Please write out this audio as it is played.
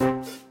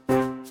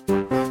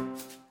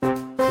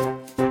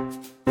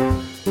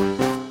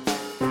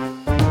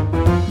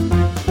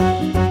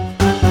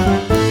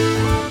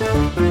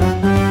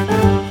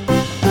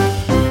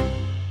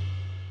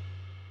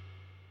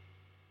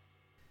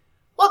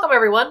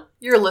everyone.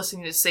 You're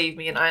listening to Save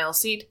Me an Aisle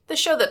Seat, the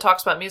show that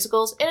talks about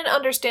musicals in an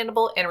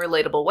understandable and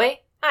relatable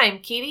way. I'm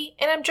Katie,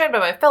 and I'm joined by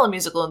my fellow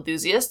musical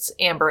enthusiasts,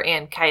 Amber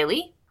and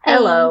Kylie.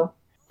 Hello.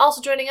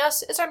 Also joining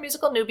us is our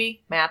musical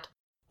newbie, Matt.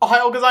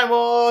 Ohayou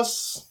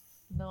gozaimasu!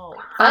 No.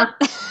 Huh?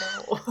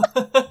 No.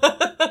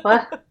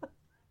 What?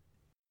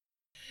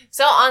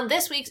 So on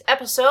this week's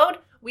episode,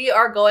 we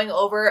are going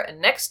over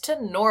Next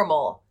to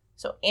Normal.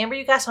 So Amber,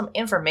 you got some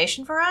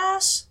information for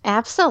us?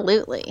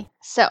 Absolutely.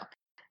 So,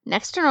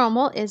 Next to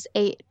Normal is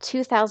a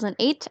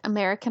 2008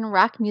 American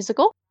rock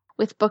musical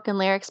with book and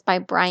lyrics by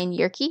Brian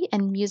Yerke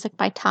and music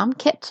by Tom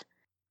Kitt.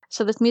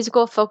 So this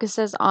musical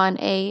focuses on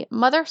a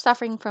mother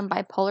suffering from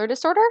bipolar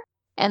disorder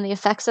and the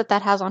effects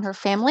that has on her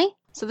family.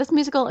 So this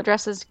musical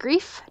addresses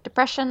grief,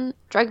 depression,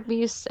 drug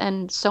abuse,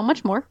 and so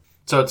much more.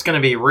 So it's going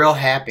to be real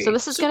happy. So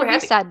this is Super going to be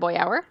happy. sad boy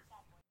hour,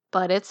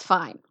 but it's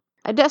fine.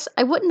 I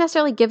wouldn't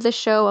necessarily give this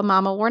show a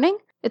mama warning.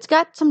 It's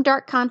got some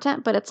dark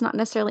content, but it's not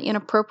necessarily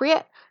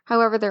inappropriate.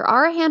 However, there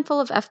are a handful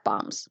of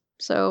F-bombs.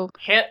 So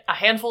A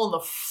handful in the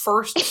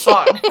first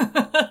song.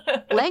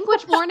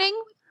 language warning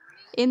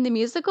in the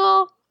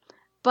musical,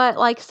 but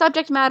like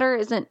subject matter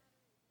isn't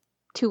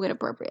too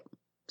inappropriate.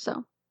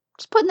 So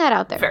just putting that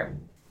out there. Fair.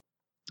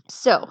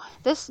 So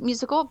this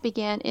musical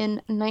began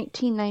in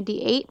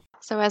 1998.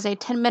 So as a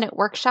 10-minute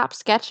workshop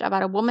sketch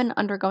about a woman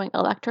undergoing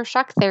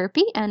electroshock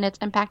therapy and its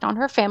impact on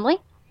her family.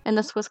 And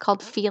this was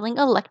called Feeling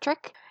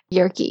Electric.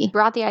 Yerke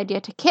brought the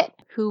idea to Kitt,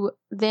 who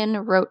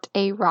then wrote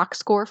a rock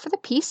score for the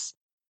piece.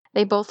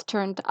 They both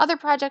turned to other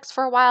projects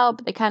for a while,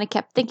 but they kind of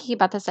kept thinking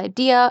about this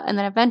idea, and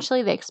then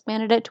eventually they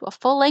expanded it to a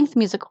full-length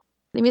musical.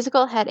 The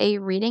musical had a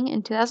reading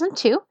in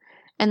 2002,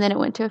 and then it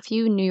went to a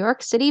few New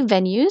York City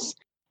venues.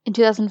 In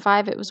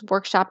 2005, it was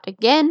workshopped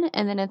again,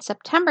 and then in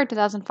September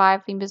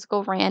 2005, the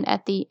musical ran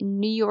at the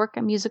New York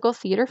Musical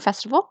Theater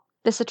Festival.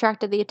 This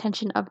attracted the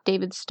attention of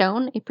David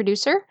Stone, a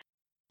producer.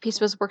 The piece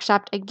was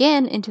workshopped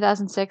again in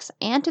 2006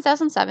 and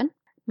 2007.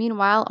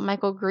 Meanwhile,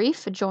 Michael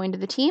Grief joined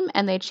the team,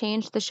 and they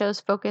changed the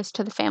show's focus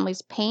to the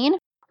family's pain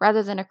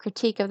rather than a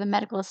critique of the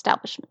medical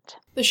establishment.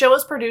 The show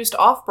was produced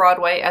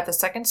off-Broadway at the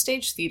Second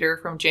Stage Theater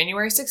from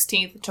January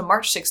 16th to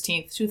March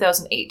 16th,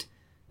 2008.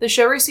 The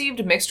show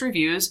received mixed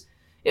reviews.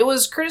 It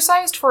was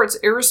criticized for its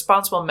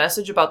irresponsible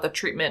message about the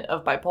treatment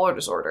of bipolar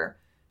disorder.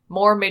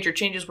 More major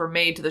changes were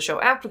made to the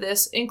show after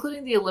this,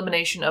 including the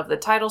elimination of the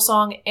title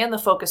song, and the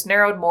focus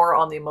narrowed more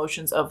on the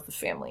emotions of the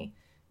family.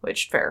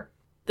 Which, fair.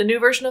 The new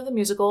version of the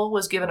musical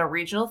was given a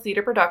regional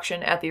theater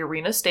production at the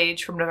Arena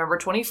Stage from November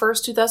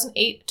 21st,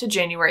 2008 to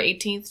January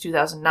 18th,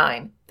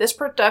 2009. This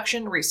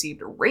production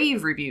received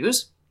rave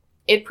reviews.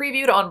 It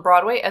previewed on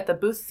Broadway at the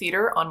Booth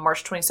Theater on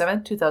March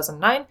 27th,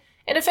 2009,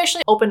 and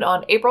officially opened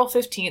on April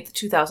 15th,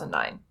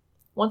 2009.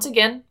 Once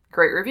again,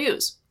 great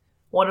reviews.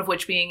 One of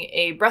which being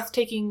a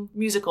breathtaking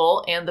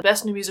musical and the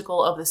best new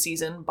musical of the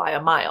season by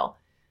a mile.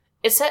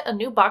 It set a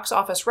new box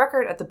office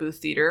record at the Booth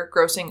Theater,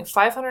 grossing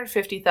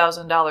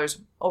 $550,000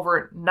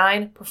 over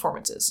 9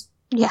 performances.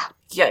 Yeah.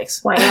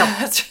 Yikes.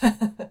 Wow.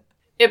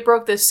 It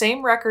broke the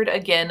same record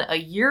again a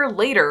year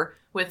later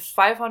with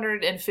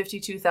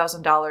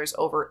 $552,000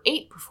 over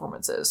 8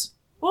 performances.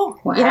 Woo!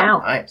 Wow.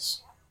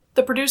 Nice.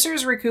 The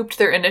producers recouped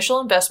their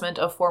initial investment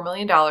of $4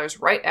 million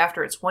right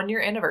after its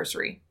 1-year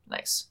anniversary.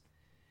 Nice.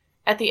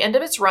 At the end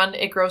of its run,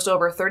 it grossed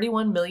over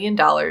 $31 million,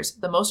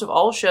 the most of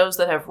all shows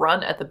that have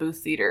run at the Booth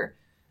Theater.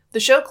 The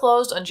show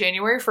closed on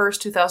January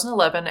 1st,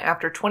 2011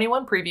 after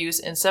 21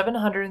 previews and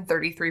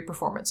 733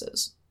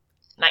 performances.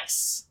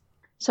 Nice.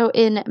 So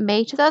in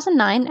May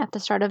 2009, at the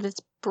start of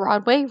its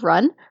Broadway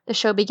run, the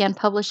show began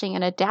publishing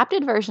an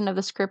adapted version of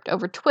the script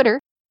over Twitter,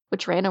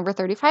 which ran over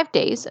 35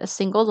 days, a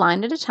single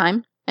line at a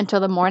time, until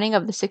the morning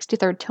of the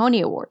 63rd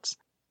Tony Awards.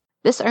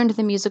 This earned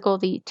the musical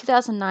the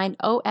 2009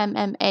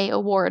 OMMA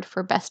Award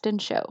for Best in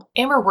Show.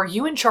 Amber, were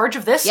you in charge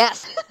of this?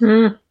 Yes,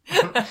 Mm.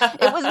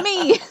 it was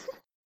me!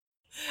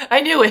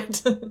 I knew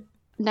it.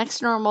 Next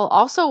to Normal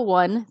also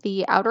won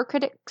the Outer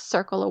Critics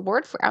Circle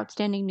Award for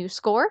Outstanding New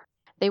Score.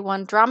 They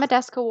won Drama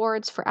Desk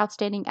Awards for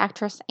Outstanding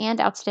Actress and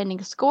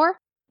Outstanding Score.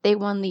 They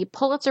won the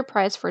Pulitzer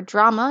Prize for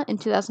Drama in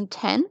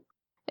 2010.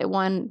 It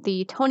won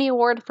the Tony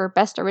Award for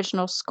Best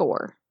Original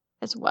Score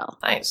as well.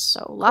 Nice.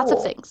 So lots of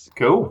Cool. things.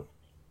 Cool.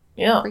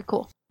 Yeah. Very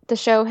cool. The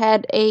show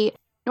had a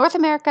North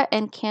America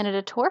and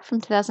Canada tour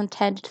from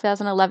 2010 to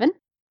 2011.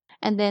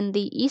 And then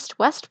the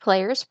East-West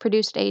Players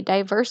produced a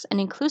diverse and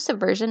inclusive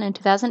version in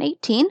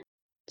 2018.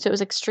 So it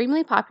was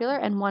extremely popular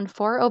and won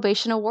 4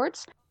 Ovation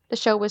Awards. The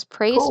show was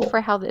praised Cool.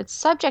 for how its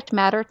subject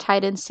matter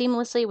tied in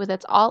seamlessly with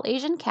its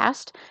all-Asian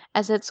cast,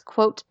 as it's,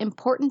 quote,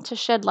 important to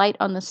shed light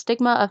on the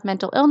stigma of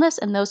mental illness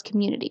in those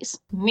communities.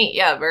 Neat.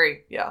 Yeah,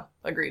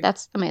 agreed.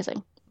 That's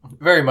amazing.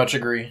 Very much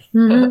agree.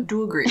 Mhm.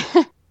 Do agree.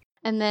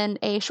 And then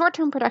a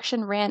short-term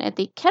production ran at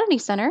the Kennedy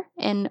Center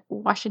in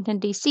Washington,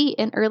 D.C.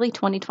 in early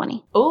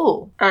 2020.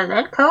 Ooh. And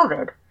then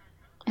COVID.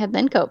 And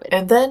then COVID.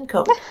 And then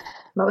COVID.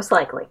 Most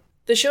likely.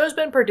 The show has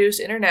been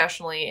produced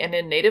internationally and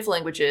in native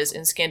languages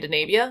in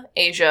Scandinavia,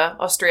 Asia,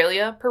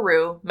 Australia,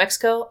 Peru,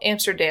 Mexico,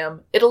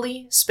 Amsterdam,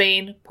 Italy,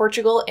 Spain,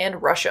 Portugal,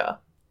 and Russia.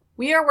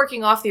 We are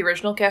working off the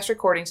original cast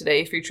recording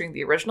today featuring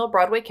the original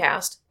Broadway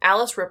cast,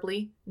 Alice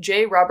Ripley,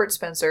 J. Robert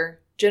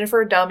Spencer,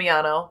 Jennifer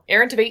Damiano,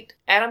 Aaron Tveit,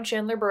 Adam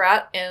Chandler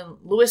Barat, and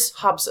Lewis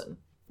Hobson.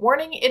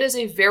 Warning, it is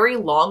a very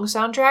long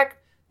soundtrack.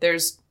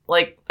 There's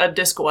like a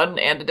disc 1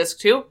 and a disc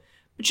 2,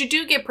 but you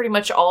do get pretty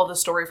much all of the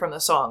story from the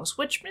songs,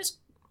 which is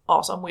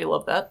awesome. We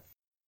love that.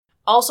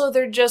 Also,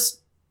 they're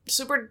just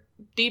super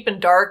deep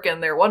and dark,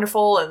 and they're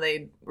wonderful, and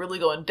they really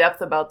go in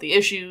depth about the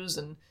issues,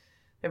 and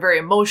they're very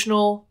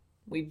emotional.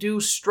 We do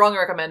strongly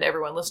recommend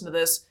everyone listen to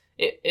this.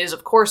 It is,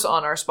 of course,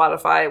 on our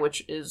Spotify,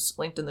 which is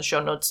linked in the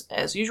show notes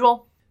as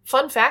usual.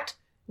 Fun fact,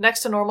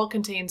 Next to Normal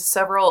contains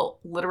several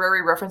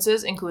literary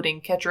references,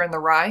 including Catcher in the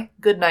Rye,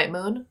 Goodnight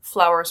Moon,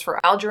 Flowers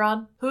for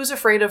Algernon, Who's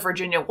Afraid of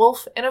Virginia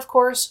Woolf, and, of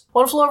course,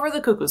 One Flew Over the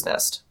Cuckoo's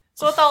Nest.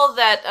 So with all of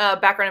that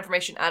background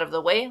information out of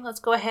the way, let's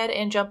go ahead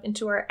and jump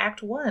into our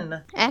Act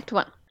 1. Act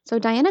 1. So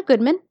Diana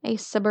Goodman, a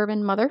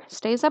suburban mother,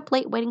 stays up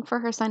late waiting for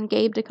her son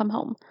Gabe to come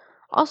home.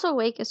 Also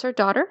awake is her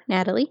daughter,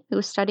 Natalie, who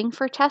is studying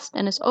for a test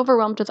and is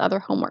overwhelmed with other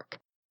homework.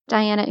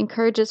 Diana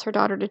encourages her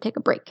daughter to take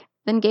a break.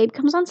 Then Gabe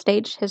comes on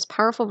stage, his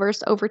powerful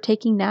verse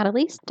overtaking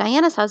Natalie's.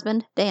 Diana's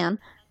husband, Dan,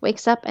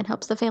 wakes up and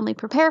helps the family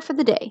prepare for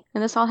the day,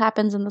 and this all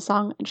happens in the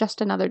song Just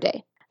Another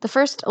Day. The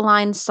first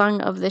line sung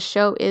of this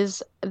show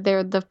is,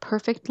 "They're the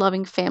perfect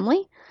loving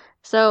family."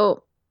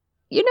 So,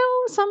 you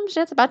know, some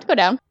shit's about to go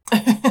down.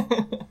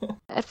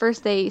 At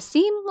first, they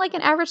seem like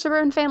an average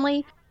suburban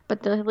family,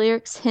 but the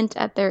lyrics hint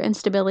at their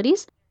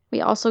instabilities.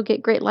 We also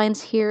get great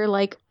lines here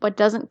like, "What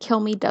doesn't kill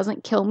me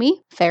doesn't kill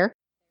me." Fair.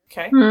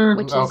 Okay.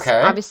 Which is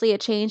obviously a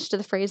change to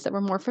the phrase that we're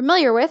more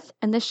familiar with,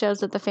 and this shows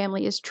that the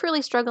family is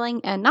truly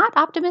struggling and not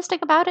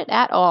optimistic about it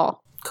at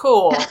all.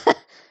 Cool.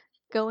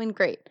 Going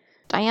great.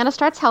 Diana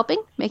starts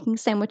helping, making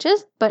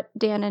sandwiches, but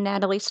Dan and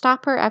Natalie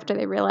stop her after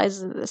they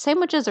realize that the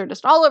sandwiches are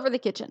just all over the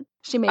kitchen.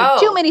 She made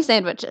too many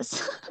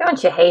sandwiches.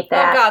 Don't you hate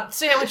that? Oh god,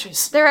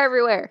 sandwiches. They're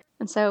everywhere.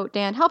 And so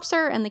Dan helps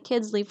her, and the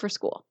kids leave for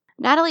school.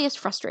 Natalie is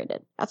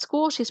frustrated. At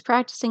school, she's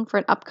practicing for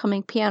an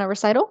upcoming piano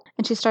recital,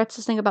 and she starts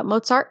to sing about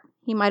Mozart.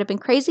 He might have been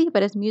crazy,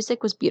 but his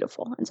music was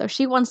beautiful. And so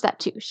she wants that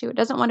too. She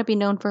doesn't want to be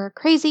known for her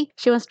crazy.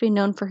 She wants to be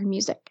known for her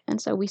music.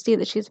 And so we see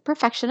that she's a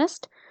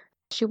perfectionist.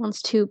 She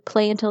wants to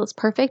play until it's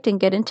perfect and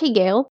get into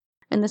Yale.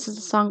 And this is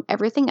the song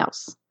Everything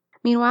Else.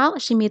 Meanwhile,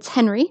 she meets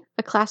Henry,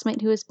 a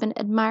classmate who has been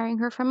admiring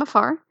her from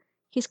afar.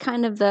 He's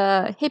kind of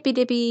the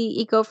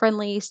hippy-dippy,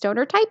 eco-friendly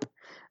stoner type,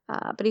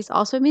 but he's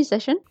also a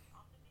musician.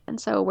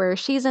 And so where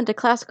she's into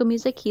classical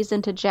music, he's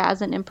into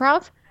jazz and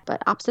improv.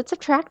 But opposites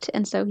attract,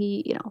 and so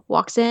he,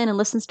 walks in and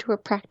listens to her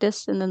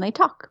practice, and then they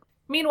talk.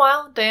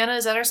 Meanwhile, Diana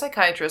is at her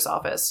psychiatrist's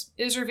office.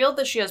 It is revealed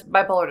that she has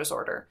bipolar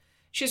disorder.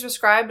 She's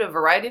prescribed a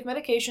variety of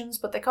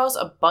medications, but they cause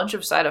a bunch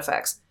of side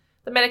effects.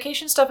 The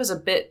medication stuff is a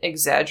bit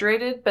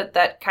exaggerated, but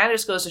that kind of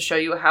just goes to show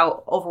you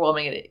how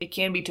overwhelming it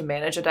can be to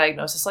manage a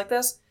diagnosis like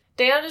this.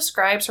 Diana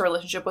describes her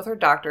relationship with her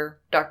doctor,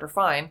 Dr.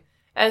 Fine,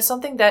 as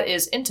something that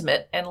is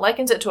intimate and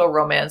likens it to a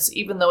romance,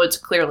 even though it's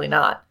clearly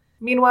not.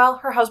 Meanwhile,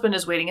 her husband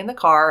is waiting in the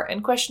car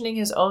and questioning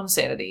his own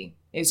sanity.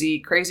 Is he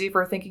crazy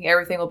for thinking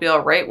everything will be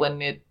alright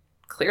when it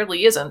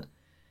clearly isn't?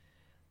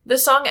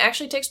 This song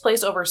actually takes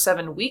place over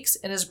 7 weeks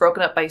and is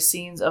broken up by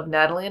scenes of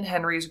Natalie and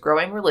Henry's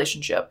growing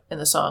relationship in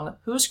the song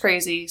Who's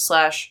Crazy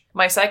 /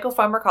 My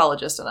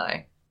Psychopharmacologist and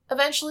I.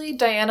 Eventually,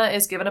 Diana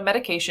is given a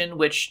medication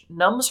which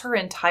numbs her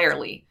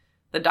entirely.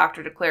 The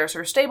doctor declares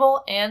her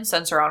stable and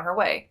sends her on her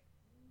way.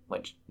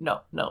 Which,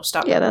 no,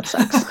 stop. Yeah, that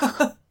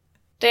sucks.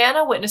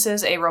 Diana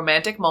witnesses a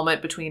romantic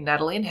moment between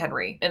Natalie and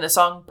Henry in the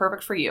song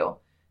Perfect for You.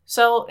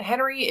 So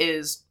Henry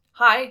is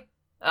high,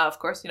 of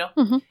course,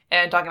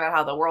 and talking about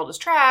how the world is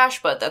trash,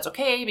 but that's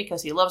okay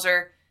because he loves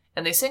her.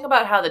 And they sing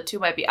about how the two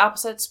might be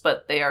opposites,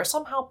 but they are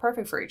somehow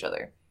perfect for each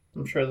other.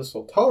 I'm sure this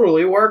will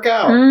totally work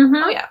out. Mm-hmm.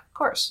 Oh yeah, of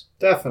course.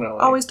 Definitely.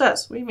 Always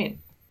does. What do you mean?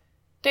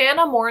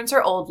 Diana mourns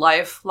her old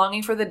life,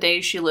 longing for the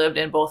days she lived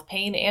in both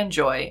pain and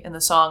joy in the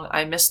song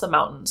I Miss the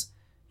Mountains.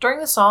 During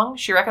the song,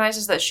 she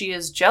recognizes that she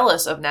is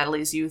jealous of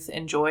Natalie's youth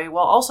and joy,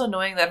 while also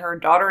knowing that her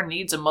daughter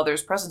needs a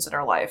mother's presence in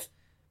her life.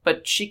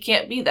 But she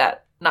can't be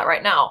that. Not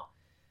right now.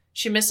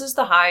 She misses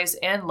the highs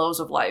and lows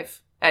of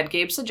life. At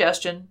Gabe's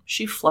suggestion,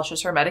 she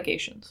flushes her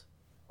medications.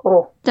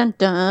 Oh. Dun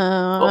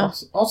dun.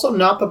 Also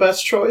not the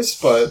best choice,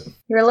 but...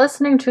 You're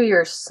listening to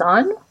your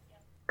son?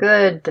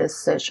 Good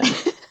decision.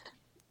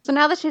 So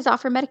now that she's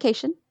off her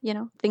medication,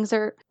 things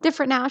are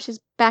different now. She's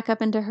back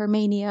up into her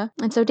mania.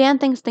 And so Dan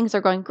thinks things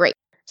are going great.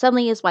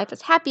 Suddenly his wife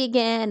is happy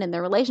again and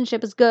their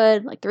relationship is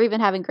good. Like they're even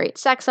having great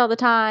sex all the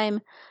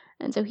time.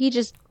 And so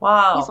he's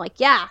like,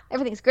 yeah,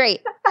 everything's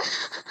great.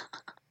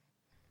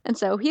 And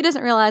so he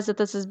doesn't realize that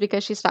this is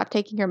because she stopped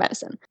taking her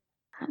medicine.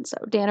 And so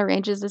Dan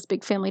arranges this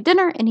big family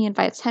dinner and he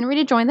invites Henry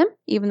to join them,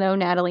 even though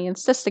Natalie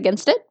insists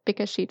against it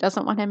because she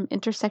doesn't want him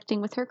intersecting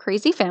with her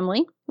crazy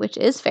family, which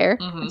is fair.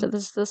 Mm-hmm. And so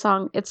this is the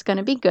song, It's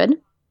Gonna Be Good.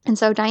 And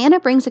so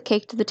Diana brings a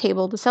cake to the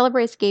table to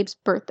celebrate Gabe's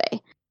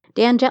birthday.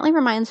 Dan gently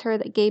reminds her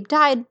that Gabe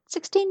died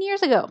 16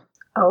 years ago.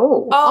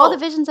 Oh. All the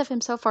visions of him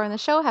so far in the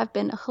show have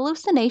been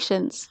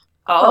hallucinations.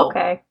 Oh.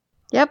 Okay.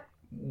 Yep.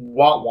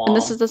 Wah wah. And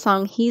this is the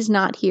song He's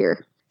Not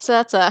Here. So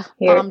that's a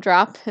Here- bomb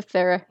drop, if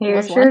there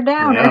Here's was your one.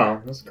 downer.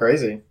 Yeah, that's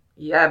crazy.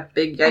 Yeah,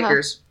 big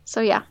yikers.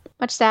 So yeah,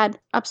 much sad.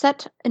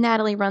 Upset,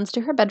 Natalie runs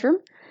to her bedroom.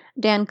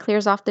 Dan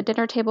clears off the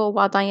dinner table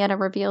while Diana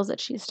reveals that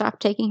she's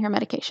stopped taking her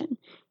medication.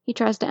 He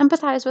tries to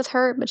empathize with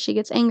her, but she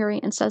gets angry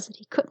and says that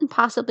he couldn't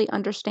possibly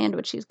understand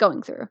what she's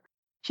going through.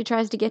 She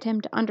tries to get him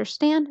to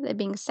understand that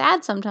being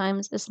sad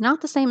sometimes is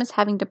not the same as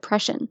having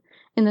depression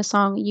in the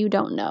song You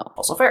Don't Know.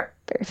 Also fair.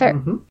 Very fair.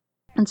 Mhm.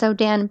 And so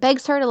Dan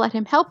begs her to let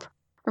him help,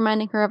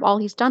 reminding her of all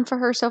he's done for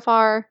her so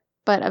far,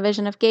 but a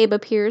vision of Gabe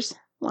appears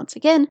once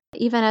again.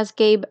 Even as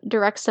Gabe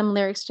directs some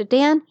lyrics to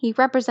Dan, he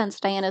represents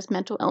Diana's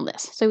mental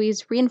illness, so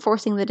he's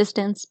reinforcing the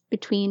distance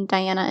between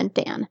Diana and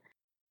Dan.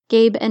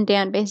 Gabe and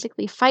Dan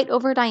basically fight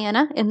over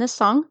Diana in this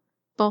song,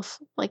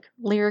 both like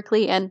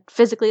lyrically and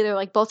physically. They're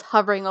like both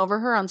hovering over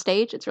her on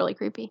stage. It's really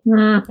creepy.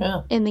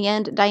 Yeah. In the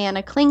end,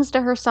 Diana clings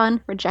to her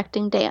son,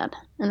 rejecting Dan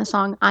in the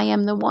song I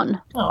Am the One.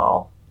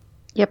 Oh.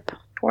 Yep.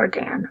 Poor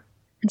Dan.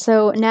 And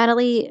so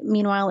Natalie,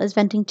 meanwhile, is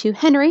venting to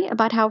Henry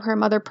about how her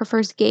mother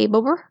prefers Gabe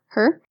over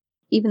her,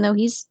 even though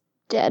he's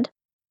dead.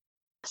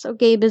 So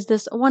Gabe is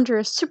this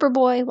wondrous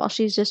superboy while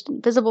she's just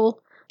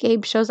invisible.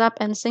 Gabe shows up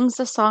and sings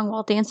the song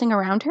while dancing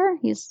around her.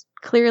 He's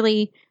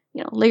clearly,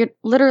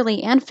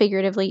 literally and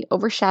figuratively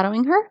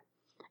overshadowing her.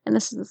 And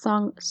this is the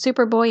song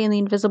Superboy and the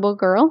Invisible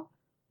Girl.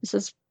 This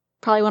is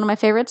probably one of my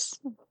favorites.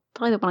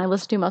 Probably the one I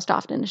listen to most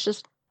often. It's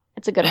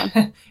a good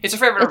one. It's your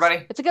favorite,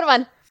 everybody. It's a good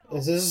one.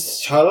 This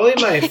is totally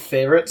my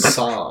favorite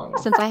song.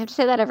 Since I have to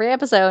say that every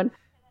episode,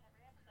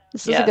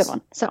 this is a Yes. good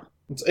one. So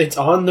It's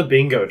on the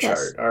bingo Yes.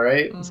 chart, all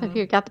right? So if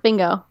you got the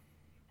bingo,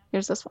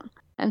 here's this one.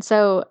 And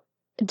so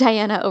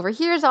Diana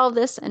overhears all of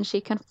this and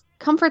she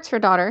comforts her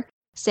daughter,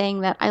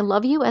 saying that I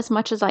love you as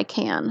much as I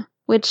can,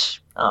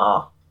 which,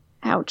 Oh,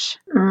 ouch.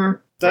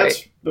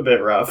 That's a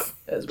bit rough.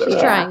 that's She's better.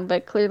 trying,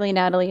 but clearly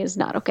Natalie is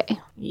not okay.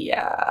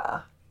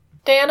 Yeah.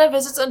 Diana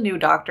visits a new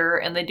doctor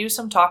and they do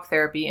some talk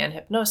therapy and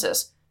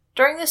hypnosis.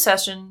 During this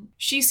session,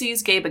 she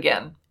sees Gabe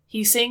again.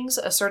 He sings,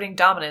 asserting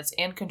dominance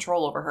and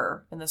control over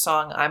her in the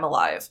song I'm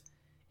Alive.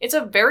 It's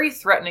a very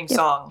threatening Yep.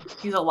 song.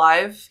 He's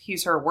alive,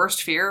 he's her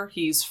worst fear,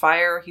 he's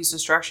fire, he's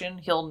destruction,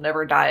 he'll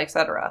never die,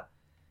 etc.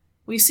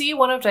 We see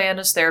one of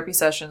Diana's therapy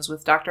sessions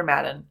with Dr.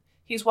 Madden.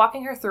 He's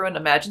walking her through an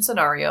imagined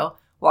scenario,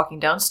 walking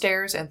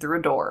downstairs and through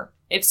a door.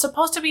 It's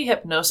supposed to be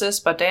hypnosis,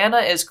 but Diana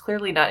is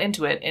clearly not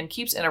into it and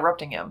keeps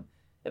interrupting him.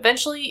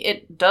 Eventually,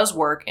 it does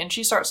work, and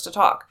she starts to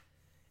talk.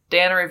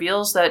 Diana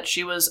reveals that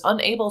she was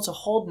unable to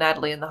hold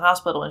Natalie in the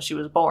hospital when she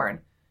was born.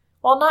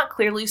 While not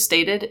clearly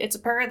stated, it's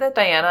apparent that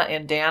Diana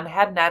and Dan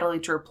had Natalie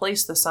to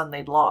replace the son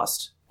they'd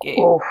lost, Gabe.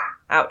 Oof.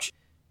 Ouch.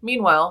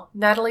 Meanwhile,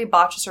 Natalie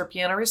botches her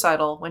piano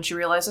recital when she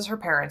realizes her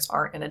parents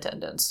aren't in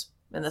attendance.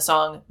 In the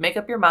song Make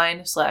Up Your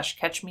Mind /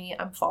 Catch Me,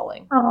 I'm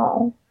Falling.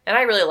 Oh. And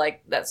I really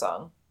like that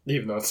song.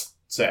 Even though it's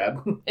sad.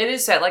 It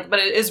is sad, but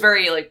it is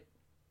very,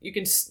 you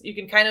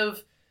can kind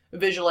of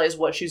visualize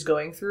what she's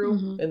going through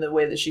Mhm. in the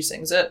way that she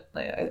sings it.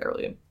 I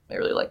really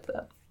liked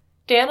that.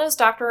 Diana's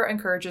doctor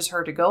encourages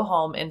her to go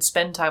home and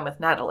spend time with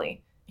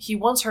Natalie. He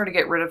wants her to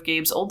get rid of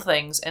Gabe's old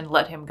things and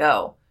let him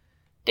go.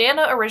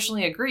 Diana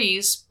originally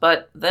agrees,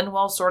 but then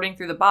while sorting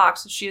through the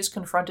box, she is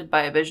confronted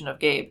by a vision of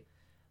Gabe.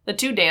 The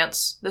two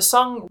dance. The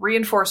song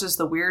reinforces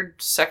the weird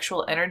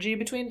sexual energy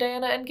between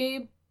Diana and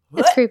Gabe.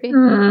 It's creepy.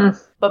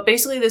 But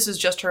basically this is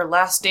just her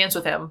last dance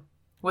with him,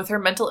 with her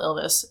mental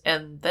illness,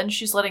 and then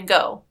she's letting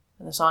go.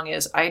 And the song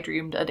is I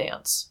Dreamed a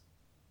Dance.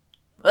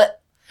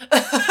 What?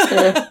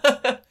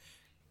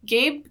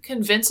 Gabe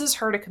convinces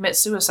her to commit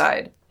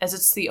suicide, as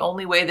it's the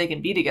only way they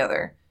can be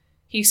together.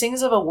 He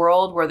sings of a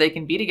world where they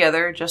can be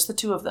together, just the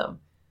two of them.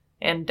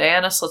 And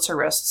Diana slits her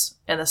wrists,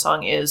 and the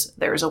song is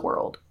There's a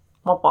World.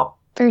 Womp womp.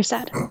 Very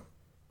sad.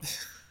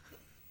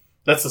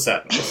 That's the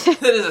sadness.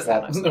 That is a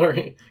sad noise. Or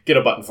get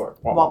a button for it.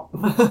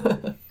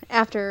 Womp.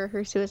 After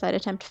her suicide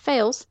attempt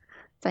fails,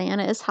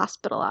 Diana is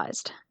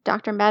hospitalized.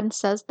 Dr. Madden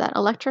says that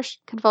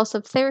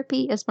electroconvulsive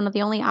therapy is one of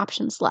the only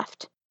options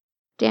left.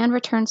 Dan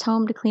returns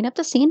home to clean up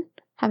the scene,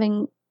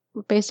 having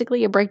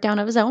basically a breakdown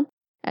of his own,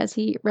 as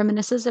he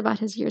reminisces about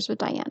his years with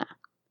Diana.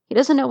 He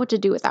doesn't know what to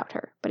do without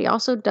her, but he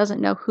also doesn't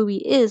know who he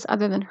is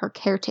other than her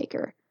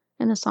caretaker,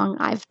 in the song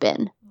I've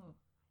Been.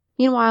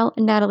 Meanwhile,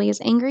 Natalie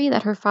is angry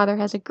that her father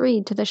has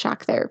agreed to the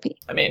shock therapy.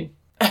 I mean,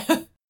 it's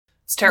Weird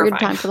terrifying.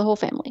 time for the whole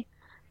family.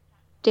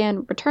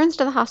 Dan returns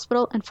to the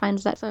hospital and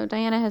finds that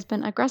Diana has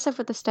been aggressive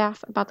with the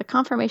staff about the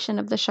confirmation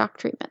of the shock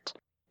treatment.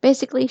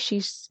 Basically,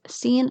 she's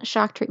seen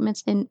shock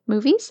treatments in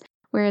movies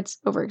where it's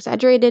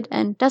over-exaggerated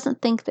and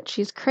doesn't think that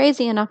she's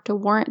crazy enough to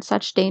warrant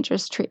such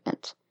dangerous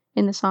treatment.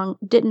 In the song,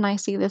 Didn't I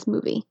See This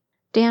Movie?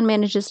 Dan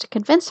manages to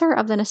convince her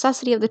of the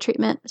necessity of the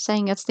treatment,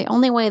 saying it's the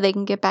only way they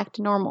can get back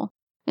to normal.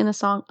 In the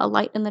song, A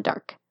Light in the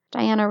Dark.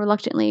 Diana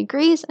reluctantly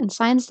agrees and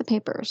signs the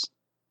papers.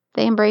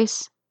 They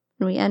embrace,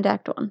 and we end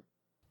Act 1.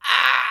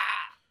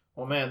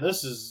 Well, man,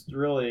 this is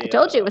really... I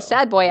told you it was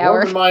sad boy hour.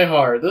 warmed my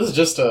heart. This is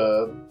just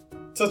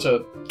such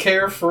a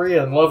carefree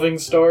and loving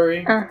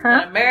story. Uh-huh.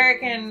 An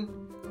American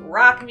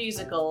rock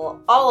musical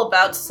all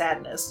about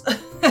sadness.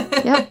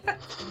 Yep.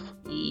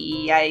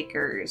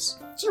 Yikers.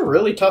 It's a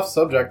really tough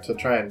subject to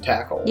try and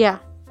tackle. Yeah.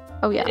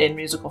 Oh, yeah. In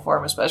musical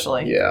form,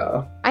 especially.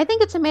 Yeah. I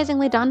think it's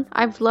amazingly done.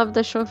 I've loved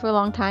this show for a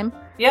long time.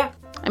 Yeah.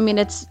 I mean,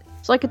 it's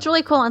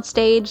really cool on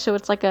stage, so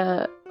it's like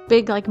a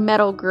big, like,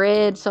 metal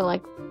grid, so,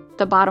 like,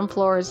 the bottom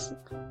floor is,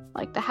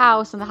 like, the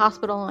house and the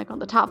hospital, and, like, on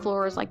the top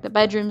floor is, like, the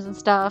bedrooms and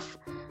stuff.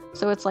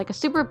 So it's, like, a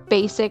super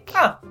basic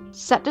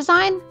set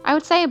design, I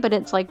would say, but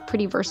it's, like,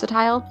 pretty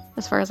versatile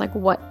as far as, like,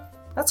 what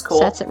That's cool.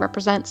 sets it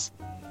represents.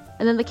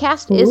 And then the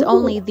cast is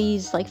only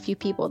these, like, few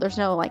people. There's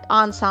no, like,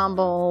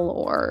 ensemble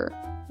or,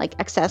 like,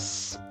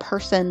 excess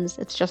persons.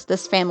 It's just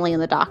this family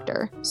and the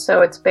doctor.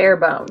 So it's bare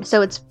bones.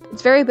 So it's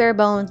very bare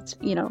bones,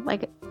 you know,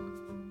 like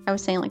I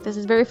was saying, like, this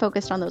is very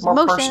focused on those More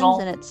emotions, personal.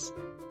 and it's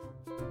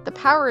the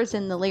power is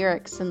in the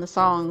lyrics and the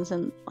songs,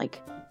 and,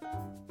 like,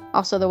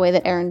 also the way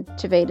that Aaron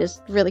Tveit is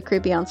really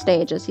creepy on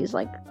stage as he's,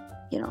 like,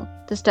 you know,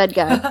 the stud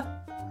guy.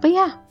 But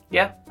yeah.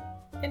 Yeah.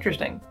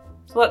 Interesting.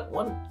 So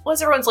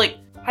what's everyone's, like,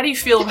 how do you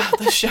feel about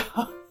the show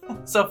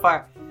so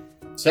far?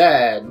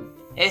 Sad.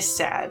 It's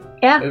sad.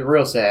 Yeah. It's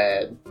real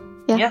sad.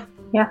 Yeah.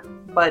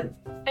 But,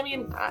 I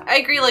mean, I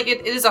agree, like,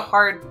 it is a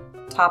hard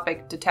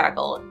topic to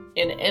tackle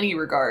in any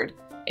regard.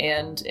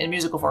 And in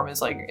musical form,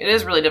 it's, like, it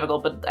is really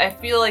difficult. But I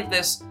feel like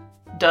this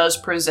does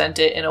present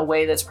it in a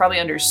way that's probably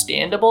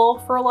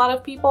understandable for a lot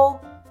of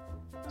people.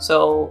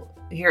 So,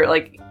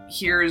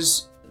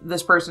 here's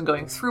this person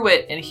going through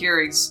it, and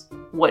here's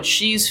what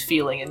she's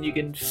feeling, and you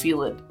can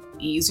feel it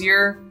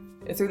easier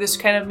through this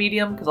kind of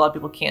medium, because a lot of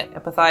people can't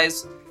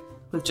empathize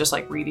with just,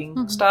 like,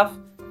 reading stuff.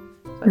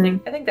 So I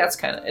think that's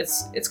kind of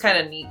it's kind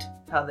of neat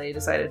how they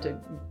decided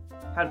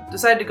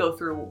to go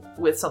through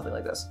with something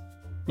like this.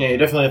 Yeah, you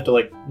definitely have to,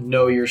 like,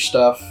 know your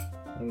stuff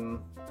and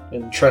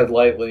tread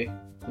lightly.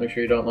 Make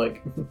sure you don't,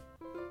 like,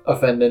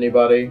 offend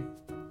anybody.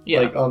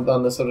 Yeah. Like,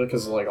 on this subject,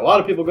 because, like, a lot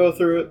of people go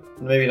through it.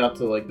 Maybe not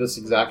to, like, this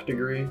exact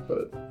degree,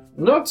 but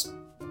no, it's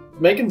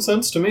making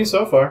sense to me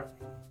so far.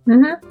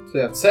 Mm-hmm. So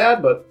yeah, it's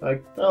sad, but I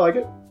like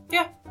it.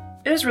 Yeah,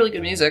 it is really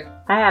good music.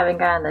 I haven't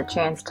gotten the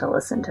chance to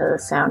listen to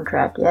the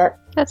soundtrack yet.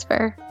 That's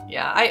fair.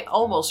 Yeah, I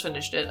almost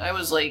finished it. I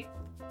was like,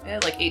 I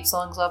had like 8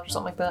 songs left or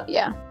something like that.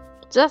 Yeah.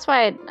 So that's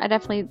why I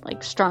definitely,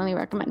 like, strongly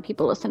recommend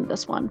people listen to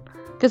this one.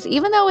 Because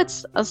even though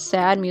it's a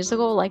sad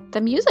musical, like,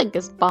 the music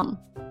is bum.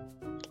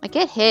 Like,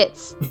 it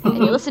hits. And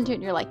you listen to it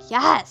and you're like,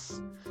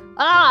 yes!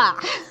 Ah!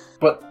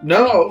 But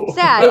no! I mean,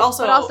 sad, But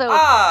also,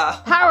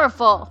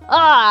 powerful.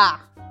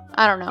 Ah!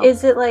 I don't know.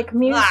 Is it like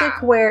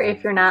music where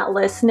if you're not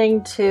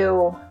listening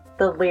to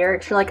the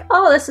lyrics, you're like,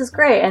 oh, this is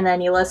great, and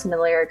then you listen to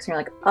the lyrics and you're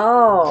like,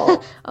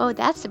 oh. Oh,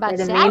 that's about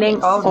the sadness. meaning.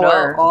 Oh, Or-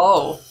 no.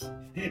 Oh.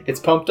 It's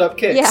pumped up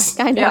kicks.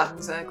 Yeah, kind of. Yeah,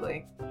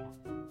 exactly.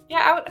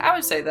 Yeah, I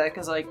would say that,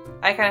 because, like,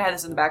 I kind of had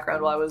this in the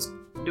background while I was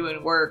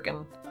doing work,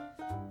 and,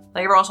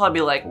 like, every once in a while I'd be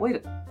like,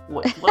 wait,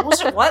 what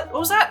was it? What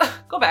was that?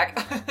 Go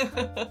back.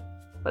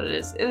 But it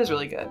is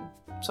really good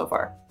so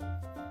far.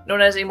 No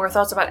one has any more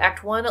thoughts about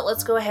Act 1.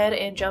 Let's go ahead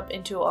and jump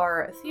into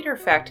our theater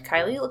fact.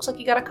 Kylie, it looks like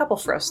you got a couple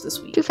for us this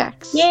week. 2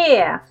 facts.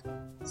 Yeah.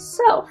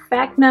 So,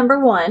 fact number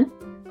 1.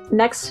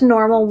 Next to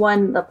Normal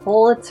won the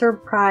Pulitzer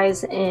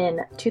Prize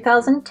in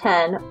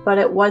 2010, but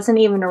it wasn't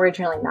even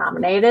originally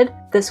nominated.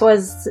 This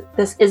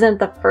isn't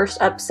the first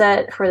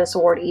upset for this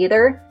award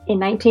either. In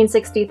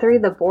 1963,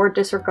 the board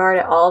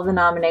disregarded all of the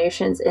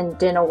nominations and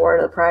didn't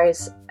award the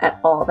prize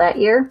at all that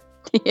year.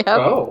 Yep.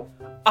 Oh.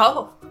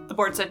 Oh, the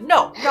board said,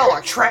 no, y'all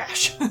are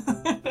trash.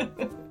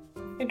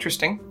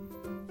 Interesting.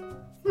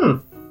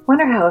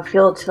 Wonder how it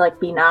feels to,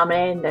 like, be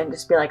nominated and then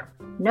just be like,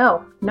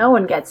 no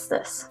one gets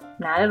this.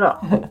 Not at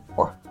all.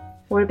 Or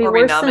Would it be Or be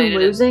worse than nominated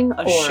losing?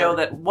 a show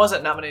that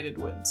wasn't nominated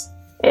wins.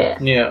 Yeah.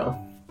 Yeah.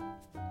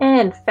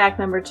 And fact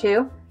number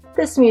 2,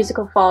 this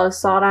musical follows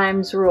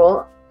Sondheim's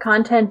rule,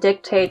 content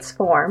dictates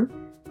form.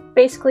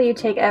 Basically, you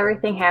take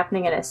everything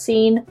happening in a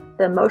scene,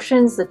 the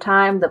emotions, the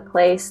time, the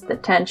place, the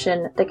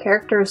tension, the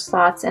characters'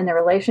 thoughts, and their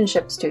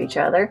relationships to each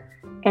other,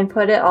 and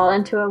put it all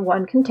into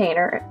one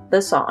container,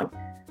 the song.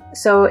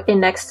 So in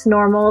Next to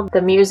Normal,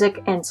 the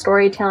music and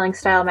storytelling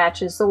style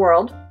matches the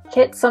world.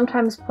 Kit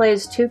sometimes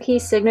plays 2 key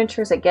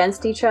signatures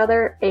against each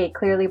other, a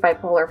clearly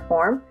bipolar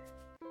form.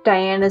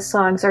 Diana's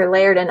songs are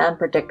layered and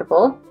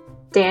unpredictable.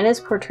 Dan is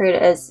portrayed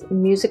as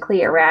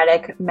musically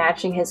erratic,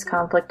 matching his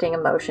conflicting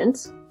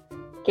emotions.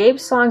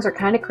 Gabe's songs are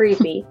kind of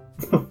creepy.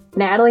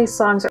 Natalie's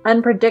songs are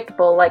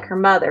unpredictable like her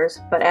mother's,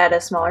 but at a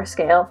smaller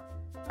scale.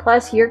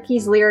 Plus,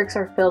 Yerke's lyrics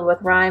are filled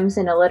with rhymes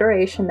and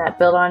alliteration that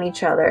build on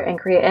each other and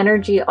create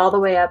energy all the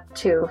way up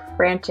to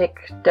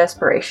frantic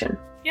desperation.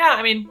 Yeah,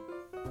 I mean,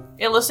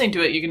 in listening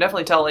to it, you can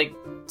definitely tell, like,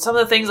 some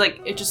of the things,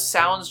 like, it just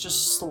sounds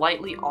just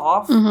slightly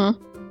off.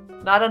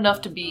 Mm-hmm. Not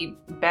enough to be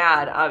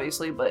bad,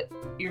 obviously, but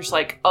you're just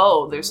like,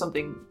 oh, there's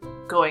something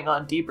going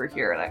on deeper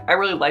here. And I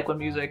really like when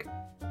music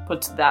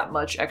puts that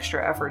much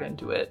extra effort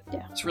into it.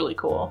 Yeah. It's really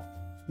cool.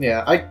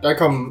 Yeah, I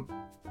come,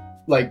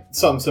 like,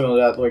 something similar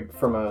to that, like,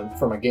 from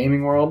a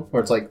gaming world,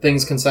 where it's like,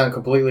 things can sound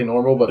completely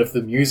normal, but if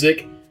the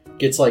music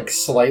gets, like,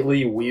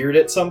 slightly weird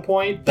at some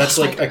point, that's,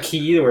 like, a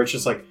key where it's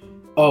just like,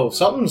 oh,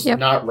 something's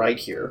not right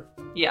here.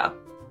 Yeah.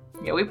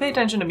 Yeah, we pay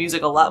attention to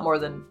music a lot more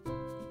than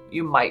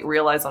you might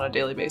realize on a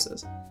daily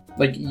basis.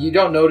 Like, you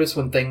don't notice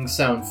when things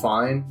sound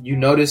fine. You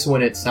notice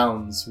when it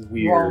sounds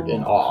weird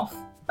and off.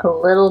 A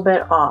little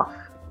bit off.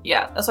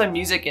 Yeah, that's why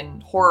music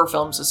in horror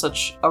films is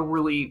such a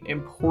really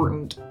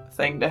important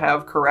thing to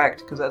have correct,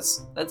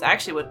 because that's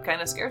actually what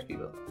kind of scares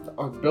people.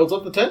 It builds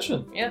up the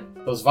tension. Yeah.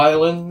 Those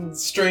violin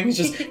strings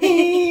just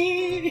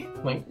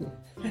like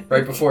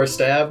right before a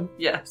stab.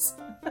 Yes.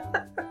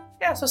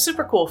 Yeah, so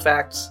super cool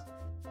facts.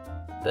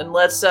 Then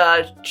let's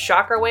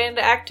shock our way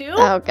into Act 2.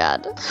 Oh,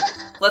 God.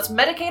 Let's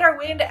medicate our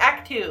way into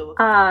Act 2.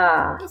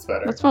 That's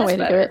better. That's one way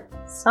to do it.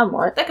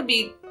 Somewhat. That could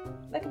be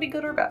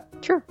good or bad.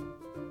 True.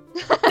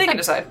 They can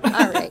decide.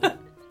 All right.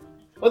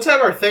 Let's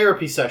have our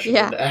therapy session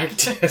Yeah. into Act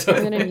 2. We're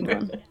going to need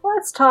one.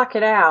 Let's talk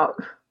it out.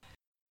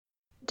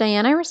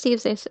 Diana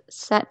receives a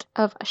set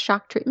of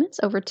shock treatments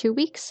over 2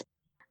 weeks.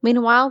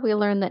 Meanwhile, we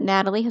learn that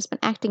Natalie has been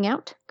acting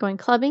out, going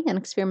clubbing, and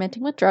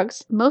experimenting with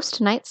drugs.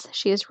 Most nights,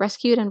 she is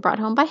rescued and brought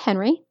home by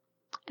Henry.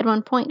 At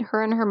one point,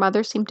 her and her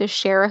mother seem to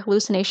share a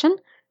hallucination,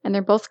 and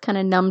they're both kind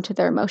of numb to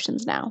their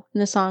emotions now. In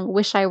the song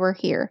Wish I Were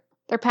Here,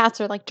 their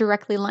paths are like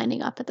directly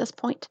lining up at this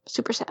point.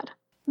 Super sad.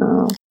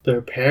 Oh.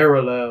 They're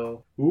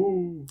parallel.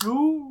 Ooh.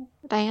 Ooh.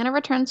 Diana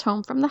returns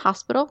home from the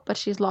hospital, but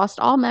she's lost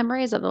all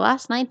memories of the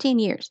last 19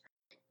 years,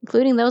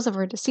 including those of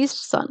her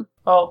deceased son.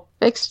 Oh.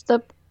 Fixed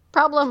the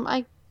problem,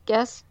 I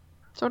guess.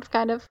 Sort of,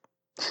 kind of.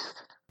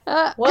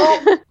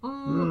 Well.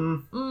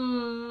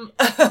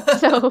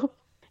 So,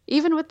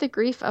 even with the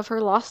grief of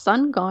her lost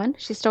son gone,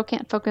 she still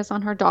can't focus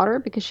on her daughter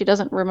because she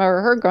doesn't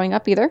remember her growing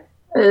up either.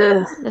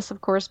 Ugh. This,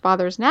 of course,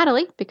 bothers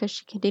Natalie because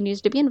she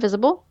continues to be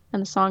invisible,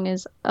 and the song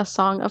is a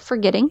song of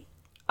forgetting.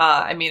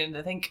 I mean,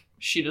 I think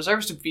she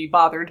deserves to be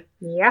bothered.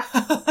 Yeah.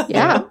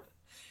 Yeah.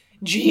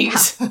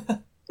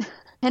 Jeez.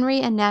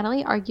 Henry and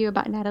Natalie argue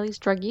about Natalie's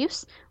drug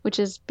use, which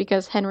is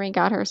because Henry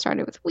got her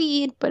started with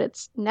weed, but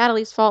it's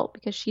Natalie's fault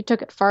because she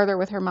took it farther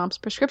with her mom's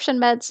prescription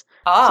meds.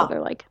 So they're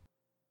like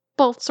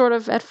both sort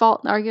of at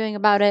fault and arguing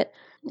about it,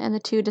 and the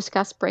two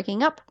discuss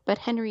breaking up, but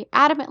Henry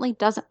adamantly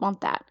doesn't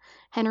want that.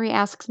 Henry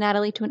asks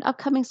Natalie to an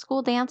upcoming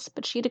school dance,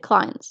 but she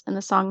declines in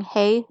the song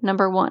Hey,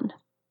 Number 1.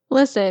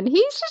 Listen,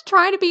 he's just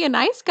trying to be a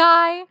nice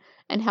guy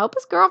and help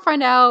his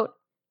girlfriend out.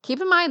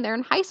 Keep in mind, they're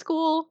in high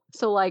school,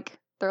 so like,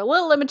 they're a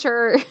little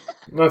immature.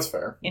 That's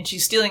fair. And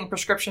she's stealing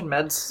prescription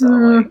meds, so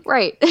like...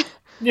 Right.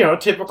 You know,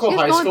 typical She's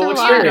high going school through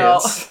a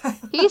lot. experience.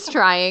 He's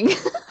trying.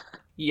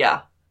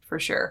 Yeah, for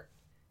sure.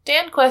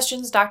 Dan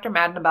questions Dr.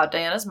 Madden about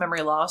Diana's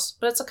memory loss,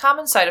 but it's a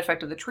common side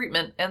effect of the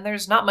treatment, and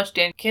there's not much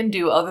Dan can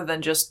do other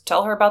than just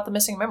tell her about the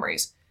missing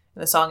memories.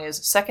 And the song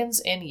is Seconds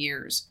and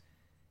Years.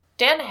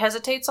 Dan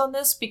hesitates on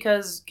this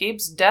because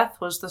Gabe's death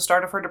was the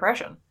start of her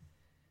depression.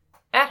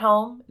 At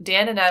home,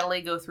 Dan and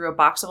Natalie go through a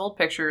box of old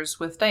pictures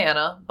with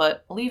Diana,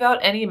 but leave out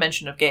any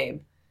mention of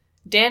Gabe.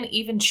 Dan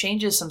even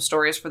changes some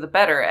stories for the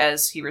better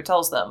as he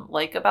retells them,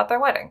 like about their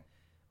wedding.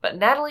 But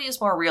Natalie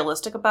is more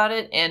realistic about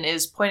it and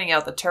is pointing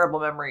out the terrible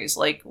memories,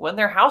 like when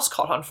their house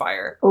caught on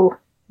fire. Ooh.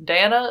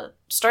 Diana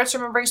starts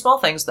remembering small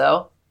things,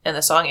 though, and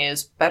the song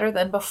is Better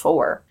Than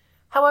Before.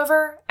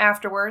 However,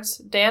 afterwards,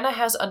 Diana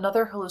has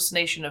another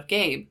hallucination of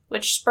Gabe,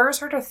 which spurs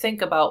her to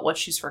think about what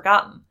she's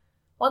forgotten.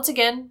 Once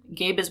again,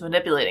 Gabe is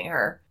manipulating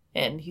her,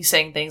 and he's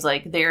saying things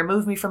like, they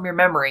remove me from your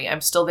memory,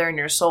 I'm still there in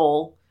your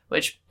soul,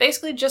 which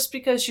basically just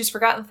because she's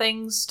forgotten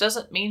things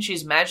doesn't mean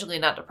she's magically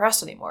not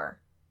depressed anymore.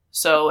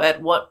 So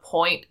at what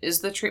point is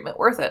the treatment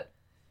worth it?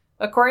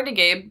 According to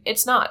Gabe,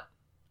 it's not.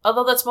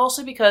 Although that's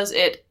mostly because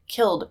it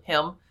killed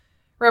him.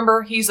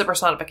 Remember, he's the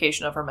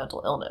personification of her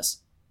mental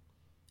illness.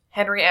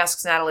 Henry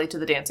asks Natalie to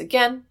the dance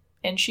again,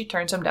 and she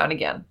turns him down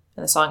again.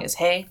 And the song is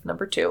Hey,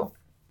 Number 2.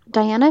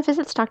 Diana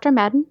visits Dr.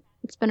 Madden.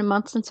 It's been a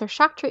month since her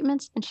shock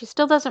treatments, and she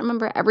still doesn't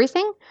remember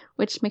everything,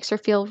 which makes her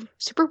feel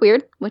super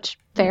weird, which,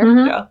 fair.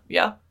 Mhm.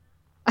 Yeah.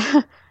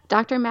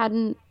 Dr.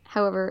 Madden,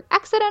 however,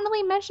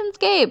 accidentally mentions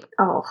Gabe.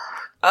 Oh,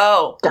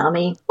 Oh,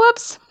 dummy.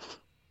 Whoops.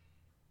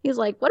 He's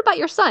like, what about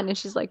your son? And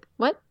she's like,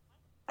 what?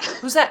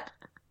 who's that?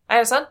 I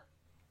have a son?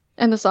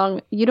 And the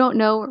song, You Don't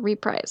Know,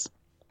 reprise.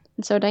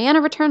 And so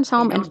Diana returns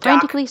home You know, and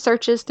frantically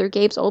searches through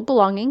Gabe's old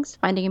belongings,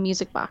 finding a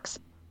music box.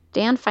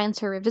 Dan finds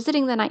her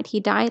revisiting the night he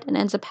died and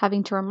ends up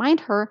having to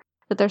remind her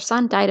that their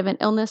son died of an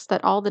illness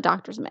that all the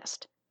doctors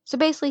missed. So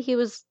basically, he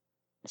was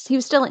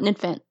still an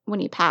infant when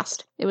he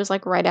passed. It was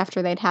like right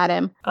after they'd had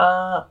him.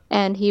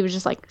 And he was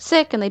just like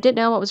sick and they didn't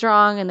know what was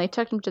wrong and they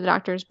took him to the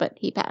doctors, but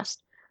he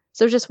passed.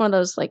 So it was just one of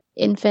those like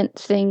infant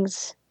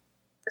things.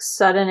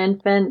 Sudden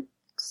infant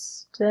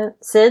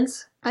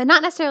SIDS?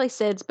 Not necessarily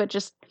SIDS, but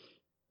just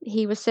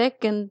he was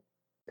sick and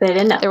They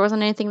didn't know. there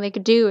wasn't anything they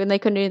could do, and they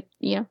couldn't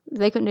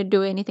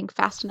do anything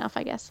fast enough,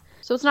 I guess.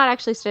 So it's not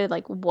actually stated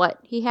like what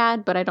he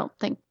had, but I don't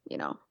think,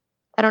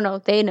 I don't know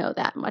if they know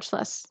that, much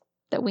less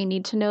that we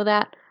need to know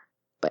that.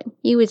 But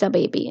he was a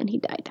baby and he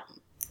died.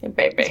 Hey,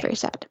 baby. It's very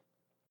sad.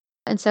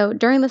 And so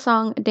during the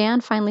song, Dan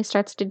finally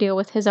starts to deal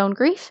with his own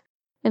grief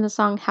in the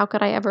song How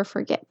Could I Ever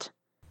Forget?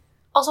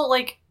 Also,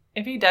 like,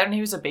 if he died when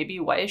he was a baby,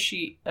 why is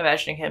she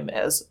imagining him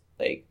as,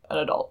 like, an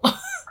adult?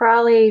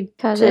 Probably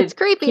Because to it's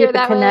creepier keep a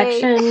that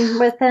connection way.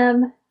 with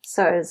him.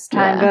 So as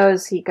time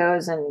goes, he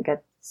goes and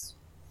gets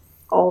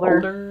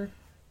older.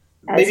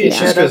 Maybe it's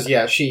just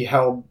because, she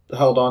held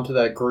on to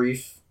that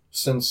grief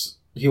since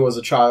he was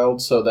a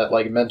child, so that,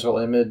 like, mental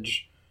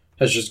image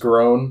has just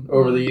grown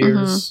over the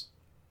years.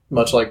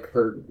 Much like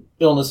her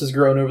illness has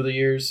grown over the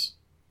years.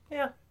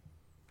 Yeah.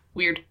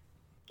 Weird.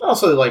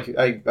 Also, like,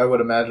 I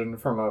would imagine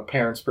from a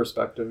parent's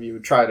perspective, you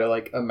would try to,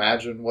 like,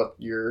 imagine what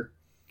your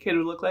kid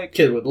would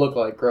look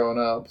like growing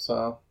up,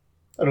 so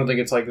I don't think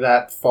it's, like,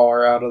 that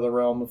far out of the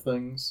realm of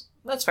things.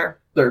 That's fair.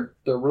 The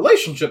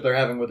relationship they're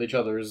having with each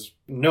other is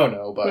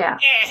no, but...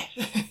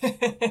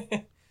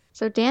 Yeah.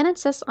 So Dan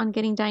insists on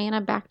getting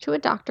Diana back to a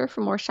doctor for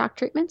more shock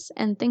treatments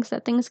and thinks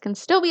that things can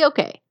still be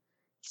okay.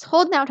 He's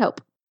holding out hope.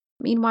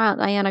 Meanwhile,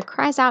 Diana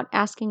cries out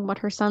asking what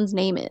her son's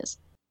name is.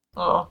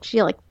 Oh. She,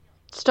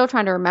 still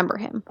trying to remember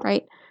him,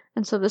 right?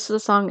 And so this is a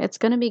song, It's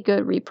Gonna Be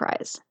Good,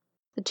 reprise.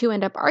 The two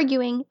end up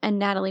arguing, and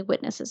Natalie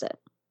witnesses it.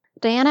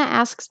 Diana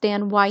asks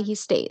Dan why he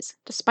stays,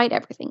 despite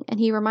everything, and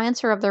he reminds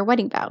her of their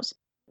wedding vows.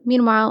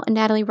 Meanwhile,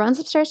 Natalie runs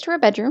upstairs to her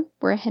bedroom,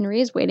 where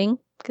Henry is waiting,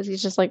 because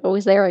he's just,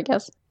 always there, I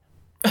guess.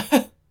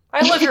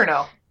 I live here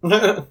now.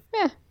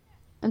 Yeah.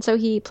 And so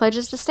he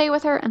pledges to stay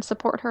with her and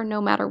support her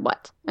no matter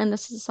what. And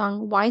this is the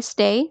song Why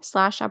Stay /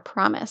 A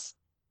Promise.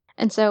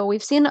 And so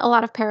we've seen a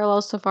lot of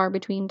parallels so far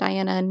between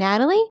Diana and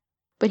Natalie,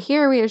 but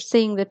here we are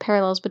seeing the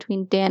parallels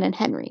between Dan and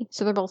Henry.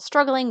 So they're both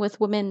struggling with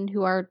women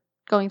who are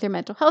going through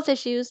mental health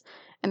issues,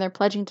 and they're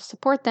pledging to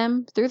support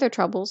them through their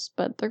troubles,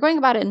 but they're going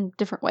about it in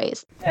different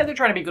ways. Yeah, they're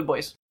trying to be good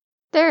boys.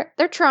 They're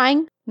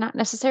trying, not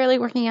necessarily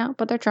working out,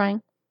 but they're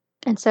trying.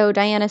 And so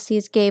Diana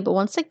sees Gabe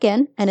once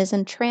again and is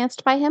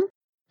entranced by him,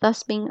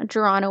 thus being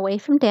drawn away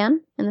from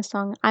Dan in the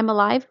song I'm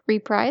Alive,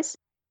 reprise.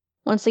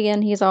 Once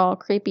again, he's all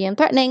creepy and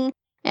threatening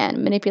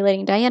and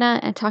manipulating Diana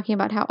and talking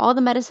about how all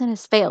the medicine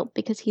has failed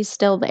because he's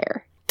still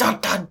there. Dun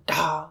dun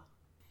dun!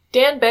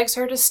 Dan begs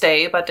her to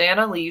stay, but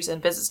Diana leaves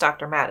and visits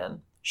Dr.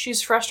 Madden.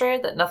 She's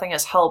frustrated that nothing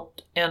has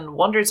helped and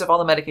wonders if all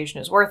the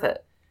medication is worth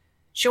it.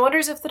 She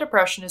wonders if the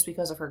depression is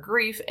because of her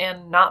grief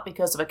and not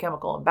because of a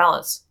chemical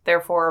imbalance.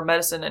 Therefore,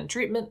 medicine and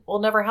treatment will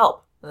never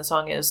help. And the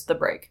song is The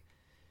Break.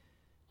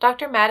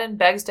 Dr. Madden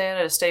begs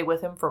Diana to stay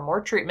with him for more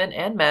treatment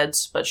and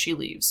meds, but she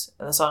leaves.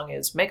 And the song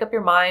is Make Up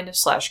Your Mind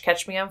 /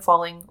 Catch Me I'm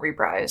Falling,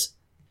 reprise.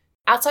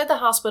 Outside the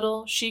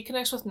hospital, she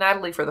connects with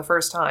Natalie for the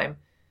first time.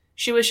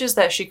 She wishes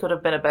that she could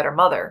have been a better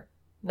mother.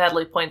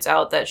 Natalie points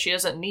out that she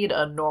doesn't need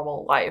a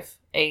normal life.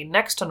 A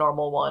next to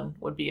normal one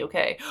would be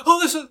okay. Oh,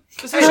 this is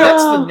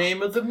That's the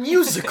name of the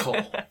musical.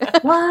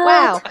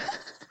 Wow.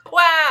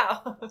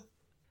 Wow!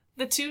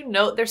 The two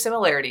note their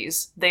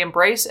similarities. They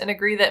embrace and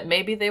agree that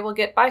maybe they will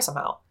get by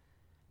somehow.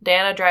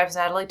 Diana drives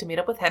Natalie to meet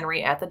up with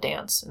Henry at the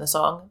dance in the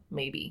song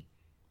Maybe.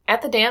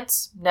 At the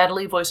dance,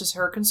 Natalie voices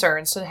her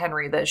concerns to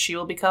Henry that she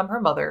will become her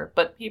mother,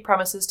 but he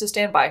promises to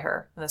stand by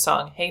her in the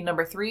song Hey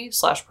Number 3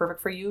 /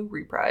 Perfect for You,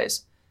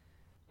 reprise.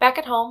 Back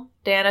at home,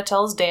 Diana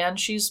tells Dan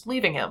she's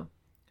leaving him.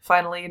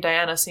 Finally,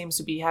 Diana seems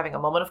to be having a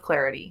moment of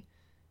clarity.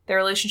 Their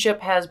relationship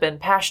has been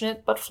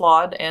passionate but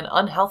flawed and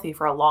unhealthy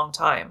for a long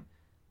time.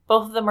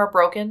 Both of them are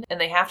broken,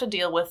 and they have to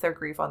deal with their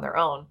grief on their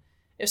own.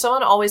 If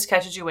someone always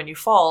catches you when you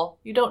fall,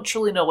 you don't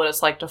truly know what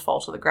it's like to fall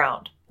to the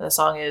ground. And the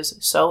song is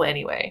So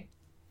Anyway.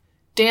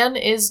 Dan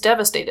is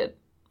devastated.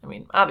 I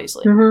mean,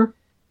 obviously. Mm-hmm.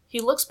 He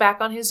looks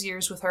back on his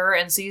years with her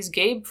and sees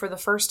Gabe for the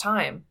first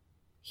time.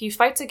 He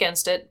fights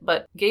against it,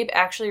 but Gabe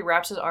actually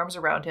wraps his arms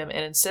around him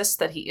and insists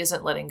that he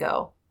isn't letting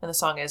go. And the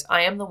song is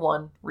I Am the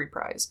One,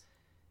 reprise.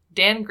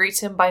 Dan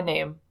greets him by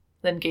name,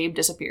 then Gabe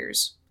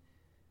disappears.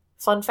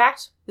 Fun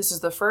fact, this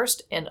is the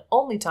first and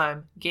only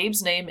time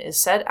Gabe's name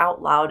is said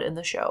out loud in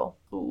the show.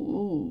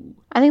 Ooh.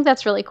 I think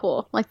that's really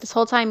cool. This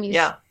whole time he's...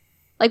 Yeah.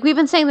 we've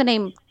been saying the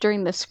name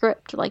during the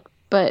script,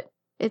 but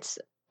it's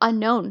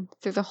unknown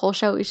through the whole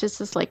show. He's just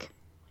this,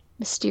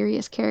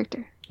 mysterious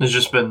character. It's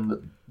just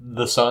been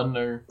the son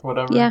or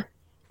whatever? Yeah.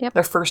 Yep.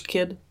 Their first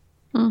kid.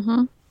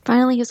 Mm-hmm.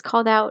 Finally he's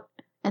called out,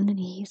 and then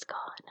he's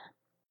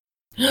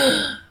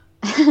gone.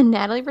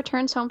 Natalie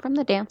returns home from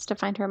the dance to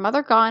find her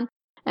mother gone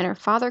and her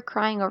father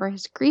crying over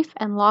his grief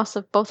and loss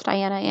of both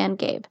Diana and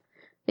Gabe.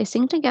 They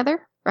sing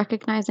together,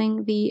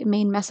 recognizing the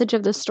main message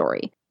of the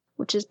story,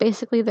 which is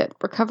basically that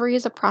recovery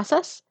is a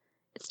process.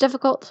 It's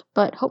difficult,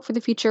 but hope for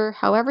the future,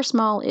 however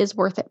small, is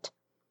worth it.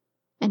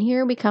 And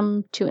here we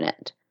come to an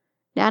end.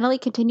 Natalie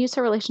continues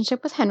her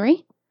relationship with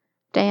Henry.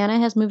 Diana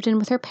has moved in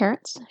with her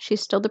parents.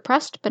 She's still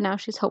depressed, but now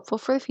she's hopeful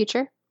for the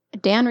future.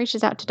 Dan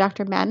reaches out to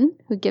Dr. Madden,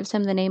 who gives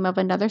him the name of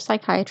another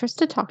psychiatrist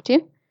to talk to.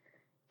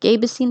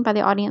 Gabe is seen by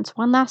the audience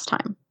one last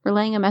time,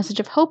 relaying a message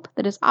of hope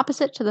that is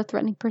opposite to the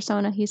threatening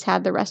persona he's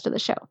had the rest of the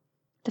show.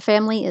 The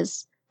family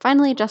is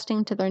finally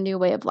adjusting to their new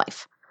way of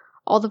life.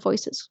 All the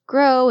voices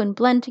grow and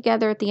blend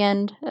together at the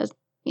end, as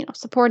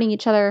supporting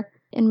each other.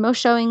 In most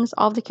showings,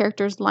 all of the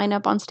characters line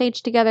up on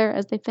stage together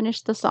as they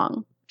finish the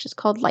song, which is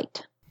called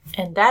Light.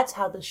 And that's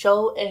how the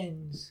show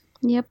ends.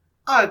 Yep.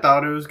 I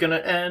thought it was going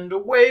to end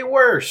way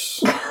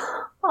worse.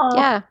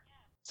 Yeah.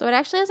 So it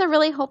actually has a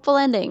really hopeful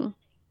ending.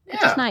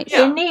 Which is nice.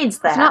 It needs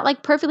that. It's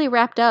not perfectly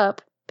wrapped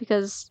up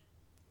because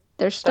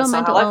There's still That's not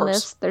mental how life works.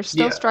 illness. They're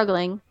still Yeah.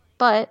 struggling.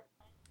 But,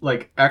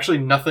 Like, actually,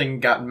 nothing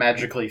got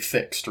magically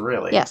fixed,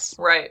 really. yes.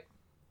 Right.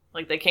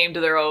 Like, they came to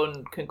their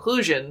own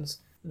conclusions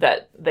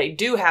that they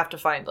do have to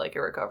find, like,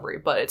 a recovery,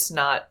 but it's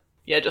not,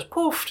 just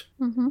poofed.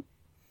 Mm-hmm.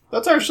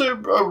 That's actually a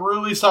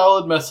really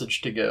solid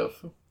message to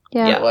give.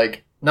 Yeah. Yeah.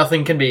 Like,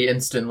 nothing can be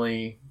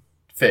instantly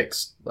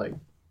fixed. Like,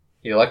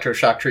 the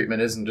electroshock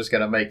treatment isn't just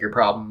going to make your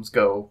problems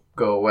go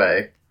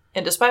away.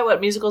 And despite what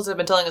musicals have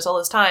been telling us all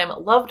this time,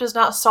 love does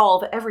not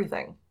solve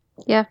everything.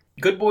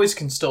 Good boys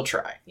can still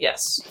try.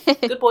 Yes.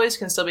 Good boys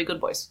can still be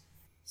good boys.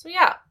 So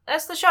yeah,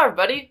 that's the show,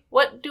 everybody.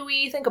 What do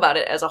we think about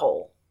it as a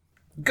whole?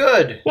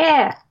 Good.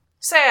 Yeah,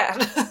 Sad.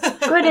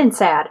 good and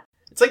sad.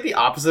 It's like the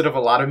opposite of a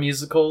lot of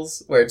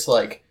musicals, where it's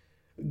like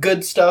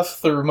good stuff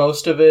through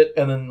most of it,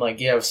 and then like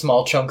you have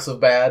small chunks of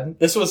bad.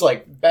 This was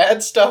like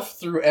bad stuff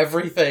through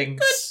everything,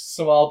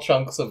 small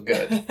chunks of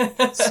good.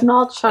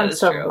 Small is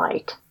chunks of true.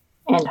 light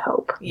and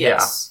hope.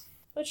 Yes.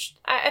 Which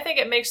I think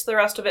it makes the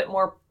rest of it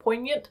more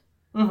poignant.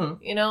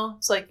 Mm-hmm. You know,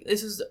 it's like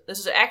this is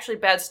actually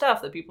bad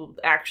stuff that people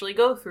actually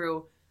go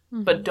through,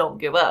 Mm-hmm. but don't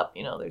give up.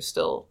 You know, there's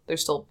still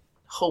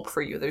hope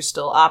for you. There's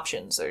still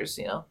options. There's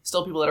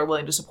still people that are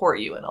willing to support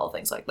you and all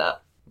things like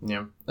that.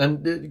 Yeah,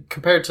 and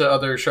compared to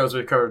other shows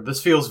we've covered,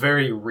 this feels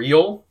very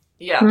real.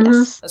 Yeah, Mhm.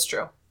 Yes. that's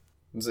true.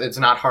 It's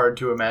not hard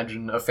to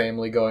imagine a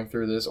family going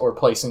through this or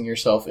placing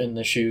yourself in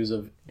the shoes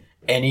of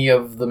any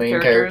of the main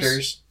Characters.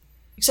 characters.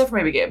 Except for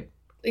maybe Gabe.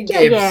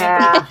 Gabe's-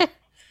 Yeah.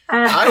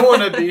 I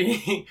want to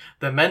be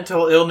the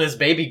mental illness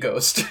baby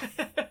ghost.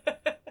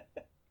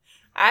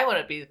 I want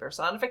to be the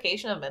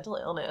personification of mental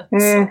illness.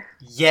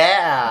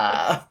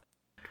 Yeah.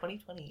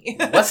 2020.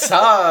 What's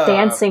up?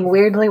 Dancing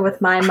weirdly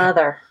with my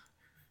mother.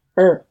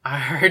 Ugh. I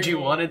heard you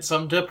wanted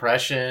some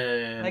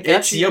depression. I got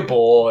It's you. your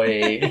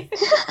boy.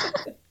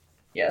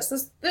 Yes,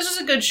 this is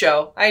a good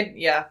show.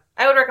 I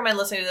would recommend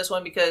listening to this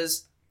one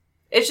because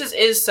it just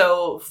is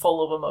so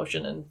full of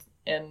emotion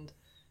and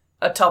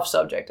a tough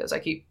subject, as I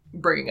keep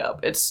bringing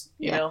up. It's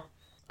you Yeah. know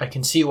I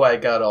can see why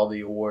it got all the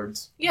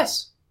awards.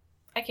 yes,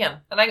 I can,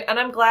 and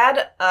I'm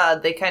glad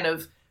they kind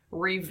of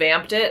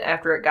revamped it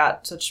after it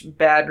got such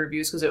bad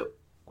reviews because it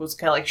was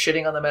kind of like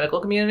shitting on the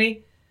medical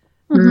community.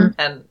 Mhm.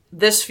 And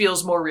this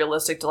feels more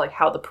realistic to like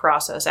how the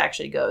process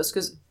actually goes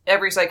because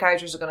every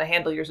psychiatrist is going to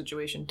handle your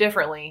situation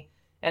differently,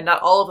 and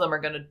not all of them are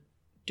going to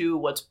do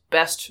what's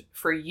best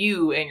for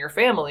you and your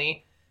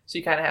family. So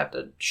you kind of have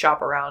to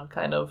shop around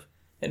kind of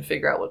and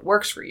figure out what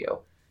works for you.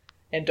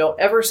 And don't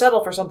ever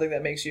settle for something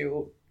that makes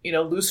you,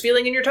 lose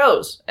feeling in your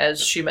toes,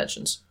 as she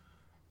mentions.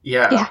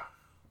 Yeah. Yeah.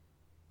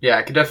 Yeah,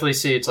 I could definitely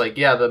see it's like,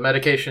 yeah, the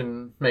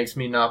medication makes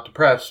me not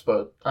depressed,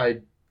 but I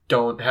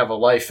don't have a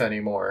life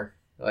anymore.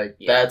 Like,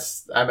 Yeah.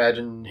 that's, I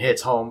imagine,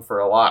 hits home for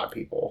a lot of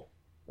people.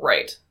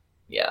 Right.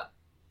 Yeah.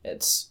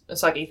 It's a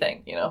sucky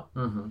thing,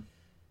 Mm-hmm.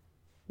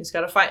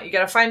 You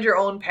gotta find your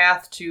own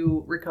path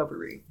to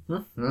recovery.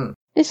 Mm-hmm.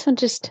 This one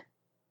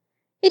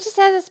it just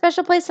has a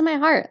special place in my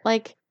heart.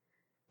 Like,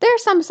 there are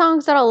some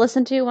songs that I'll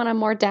listen to when I'm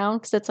more down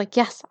because it's like,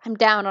 yes, I'm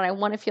down and I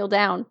want to feel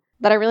down.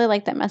 But I really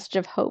like that message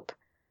of hope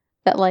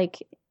that,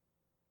 like,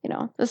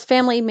 this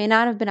family may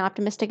not have been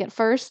optimistic at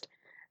first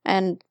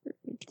and,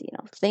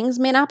 things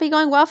may not be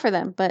going well for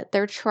them, but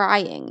they're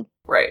trying.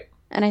 Right.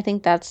 And I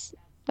think that's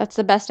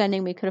the best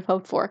ending we could have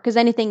hoped for because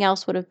anything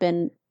else would have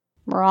been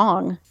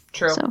wrong.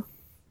 True. So,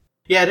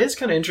 Yeah, it is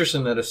kind of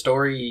interesting that a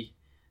story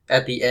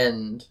at the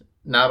end,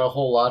 not a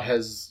whole lot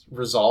has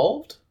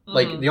resolved.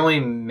 Like, Mhm. the only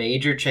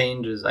major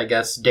change is, I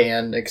guess,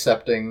 Dan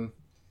accepting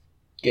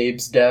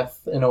Gabe's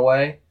death in a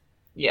way.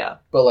 Yeah.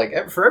 But,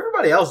 like, for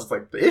everybody else, it's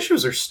like, the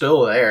issues are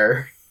still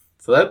there.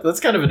 So that's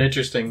kind of an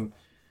interesting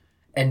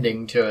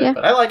ending to it. Yeah.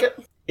 But I like it.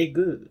 It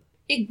good.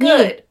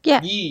 Good.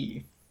 yeah,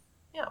 Yee.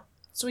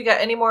 So we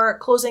got any more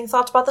closing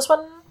thoughts about this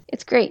one?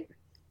 it's great.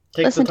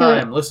 Take Listen the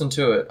to time. Listen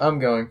to it. I'm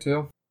going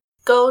to.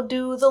 Go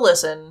do the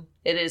listen.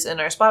 It is in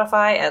our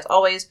Spotify, as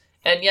always.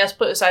 And yes,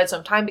 put aside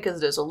some time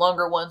because it is a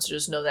longer one, so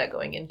just know that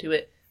going into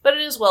it. But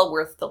it is well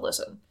worth the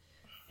listen.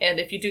 And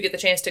if you do get the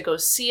chance to go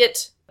see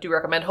it, I do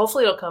recommend.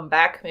 Hopefully it'll come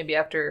back, maybe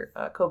after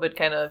COVID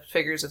kind of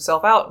figures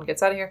itself out and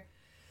gets out of here.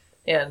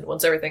 And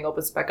once everything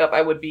opens back up,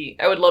 I would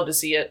love to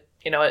see it.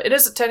 It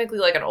is technically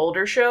like an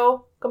older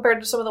show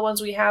compared to some of the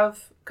ones we have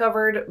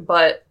covered,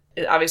 but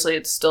obviously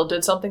it still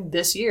did something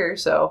this year,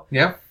 so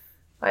Yeah.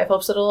 I have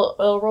hopes that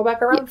it'll roll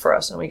back around for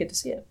us and we get to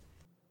see it.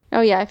 Oh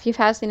yeah, if you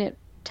have seen it,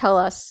 tell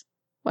us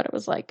what it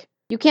was like.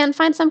 You can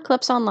find some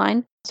clips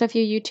online. So if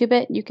you YouTube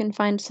it, you can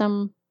find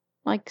some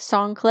like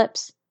song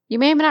clips. You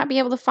may not be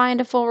able to find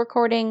a full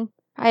recording.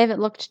 I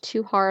haven't looked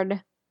too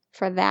hard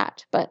for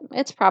that, but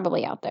it's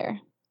probably out there.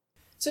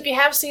 So if you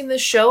have seen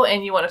this show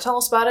and you want to tell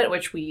us about it,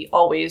 which we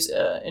always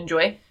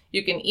enjoy,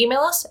 you can email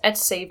us at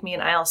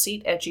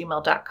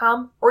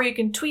savemeanileseat@gmail.com, or you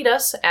can tweet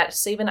us at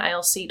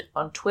saveanileseat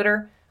on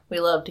Twitter. We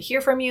love to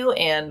hear from you,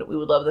 and we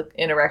would love the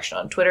interaction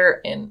on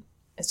Twitter. And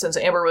since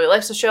Amber really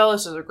likes the show,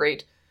 this is a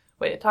great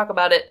way to talk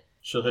about it.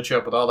 She'll hit you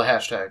up with all the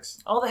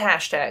hashtags. All the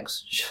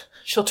hashtags.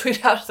 She'll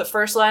tweet out the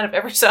first line of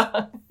every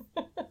song.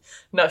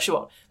 No, she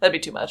won't. That'd be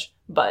too much.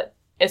 But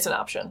It's an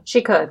option.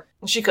 She could.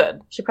 She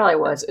could. She probably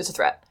would. It's a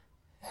threat.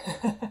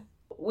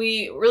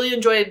 We really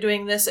enjoyed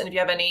doing this, and if you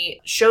have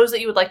any shows that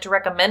you would like to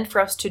recommend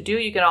for us to do,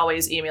 you can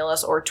always email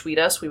us or tweet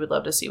us. We would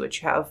love to see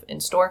what you have in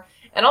store.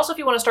 And also, if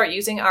you want to start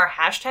using our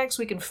hashtags,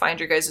 we can find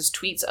your guys'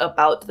 tweets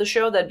about the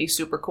show. That'd be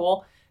super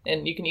cool.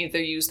 And you can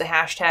either use the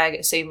hashtag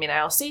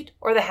SaveMeAnI'llSeat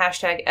or the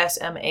hashtag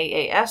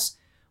SMAAS,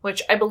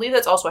 which I believe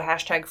that's also a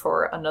hashtag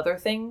for another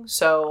thing,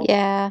 so...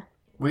 Yeah.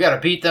 We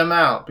gotta beat them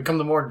out. Become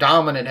the more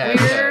dominant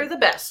hashtag. We're the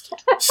best.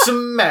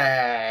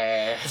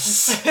 Smash!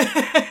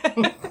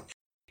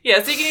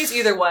 Yeah, so you can use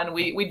either one.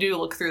 We do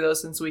look through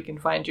those since we can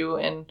find you,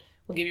 and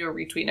we'll give you a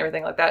retweet and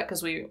everything like that,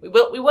 because we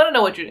want to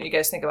know what you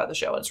guys think about the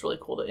show, and it's really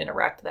cool to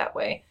interact that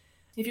way.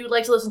 If you would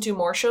like to listen to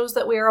more shows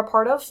that we are a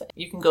part of,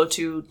 you can go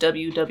to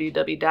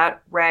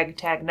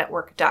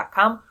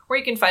www.ragtagnetwork.com, where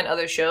you can find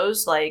other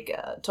shows like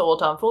Total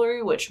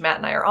Tomfoolery, which Matt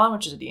and I are on,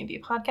 which is a D&D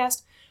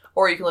podcast.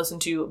 Or you can listen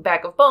to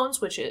Bag of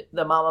Bones, which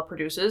the Mama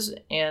produces,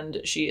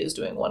 and she is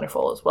doing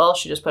wonderful as well.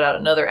 She just put out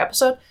another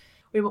episode.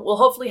 We will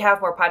hopefully have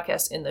more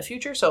podcasts in the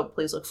future, so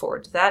please look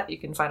forward to that. You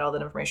can find all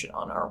that information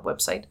on our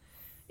website.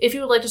 If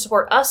you would like to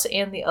support us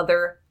and the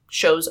other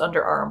shows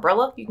under our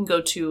umbrella, you can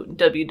go to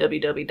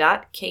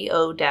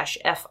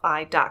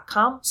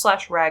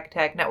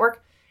www.ko-fi.com/ragtagnetwork.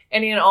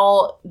 Any and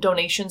all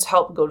donations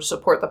help go to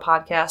support the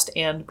podcast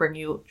and bring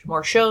you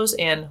more shows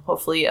and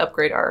hopefully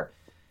upgrade our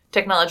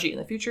technology in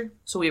the future.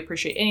 So we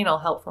appreciate any and all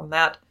help from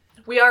that.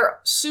 We are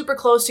super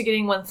close to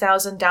getting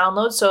 1,000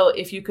 downloads, so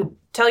if you could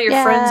tell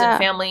your friends and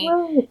family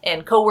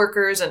and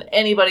coworkers and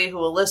anybody who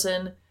will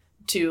listen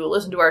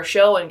to our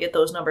show and get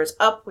those numbers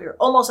up. We are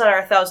almost at our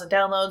 1,000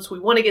 downloads. We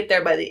want to get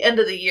there by the end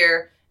of the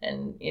year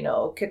and,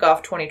 kick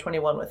off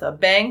 2021 with a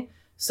bang.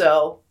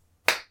 So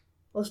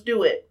let's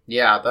do it.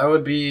 Yeah, that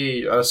would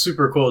be a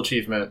super cool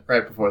achievement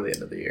right before the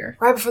end of the year.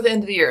 Right before the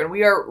end of the year, and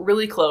we are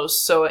really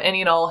close, so any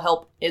and all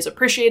help is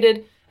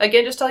appreciated.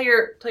 Again, just tell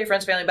your friends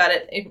and family about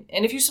it.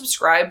 And if you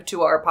subscribe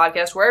to our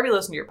podcast, wherever you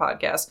listen to your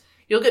podcast,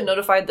 you'll get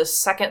notified the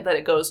second that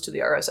it goes to the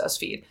RSS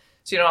feed.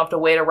 So you don't have to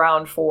wait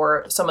around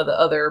for some of the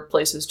other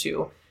places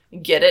to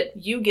get it.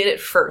 You get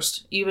it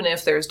first. Even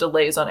if there's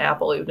delays on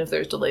Apple, even if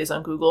there's delays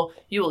on Google,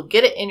 you will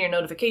get it in your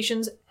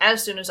notifications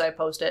as soon as I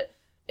post it.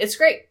 It's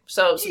great.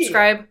 So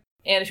subscribe.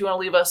 And if you want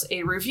to leave us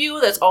a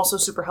review, that's also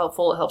super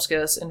helpful. It helps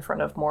get us in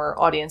front of more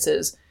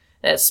audiences.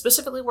 That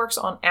specifically works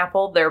on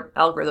Apple. Their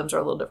algorithms are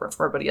a little different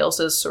from everybody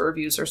else's, so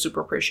reviews are super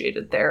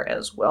appreciated there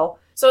as well.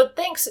 So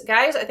thanks,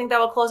 guys. I think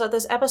that will close out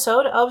this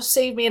episode of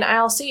Save Me an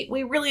Aisle Seat.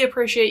 We really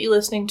appreciate you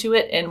listening to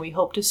it, and we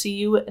hope to see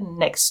you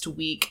next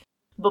week.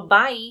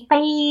 Bye-bye.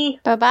 Bye.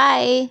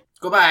 Bye-bye.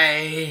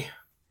 Goodbye.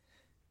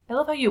 I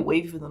love how you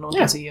wave even though no one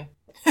can see you.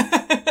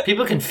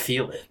 People can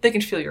feel it. They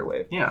can feel your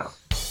wave. Yeah.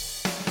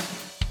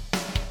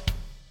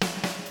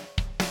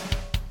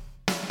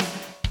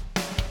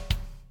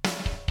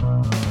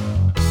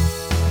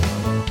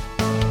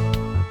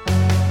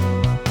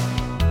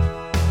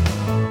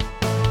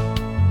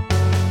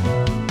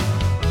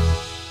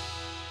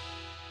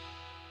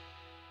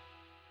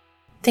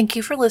 Thank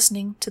you for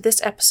listening to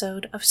this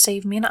episode of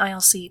Save Me an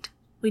Aisle Seat.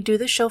 We do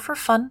this show for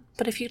fun,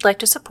 but if you'd like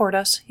to support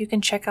us, you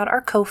can check out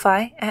our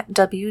Ko-Fi at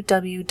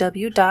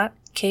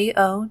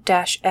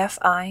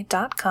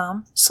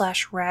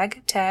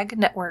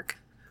www.ko-fi.com/ragtagnetwork.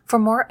 For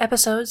more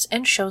episodes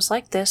and shows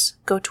like this,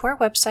 go to our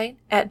website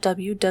at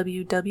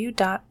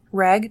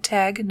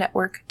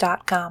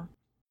www.ragtagnetwork.com.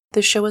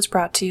 This show is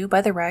brought to you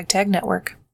by the Ragtag Network.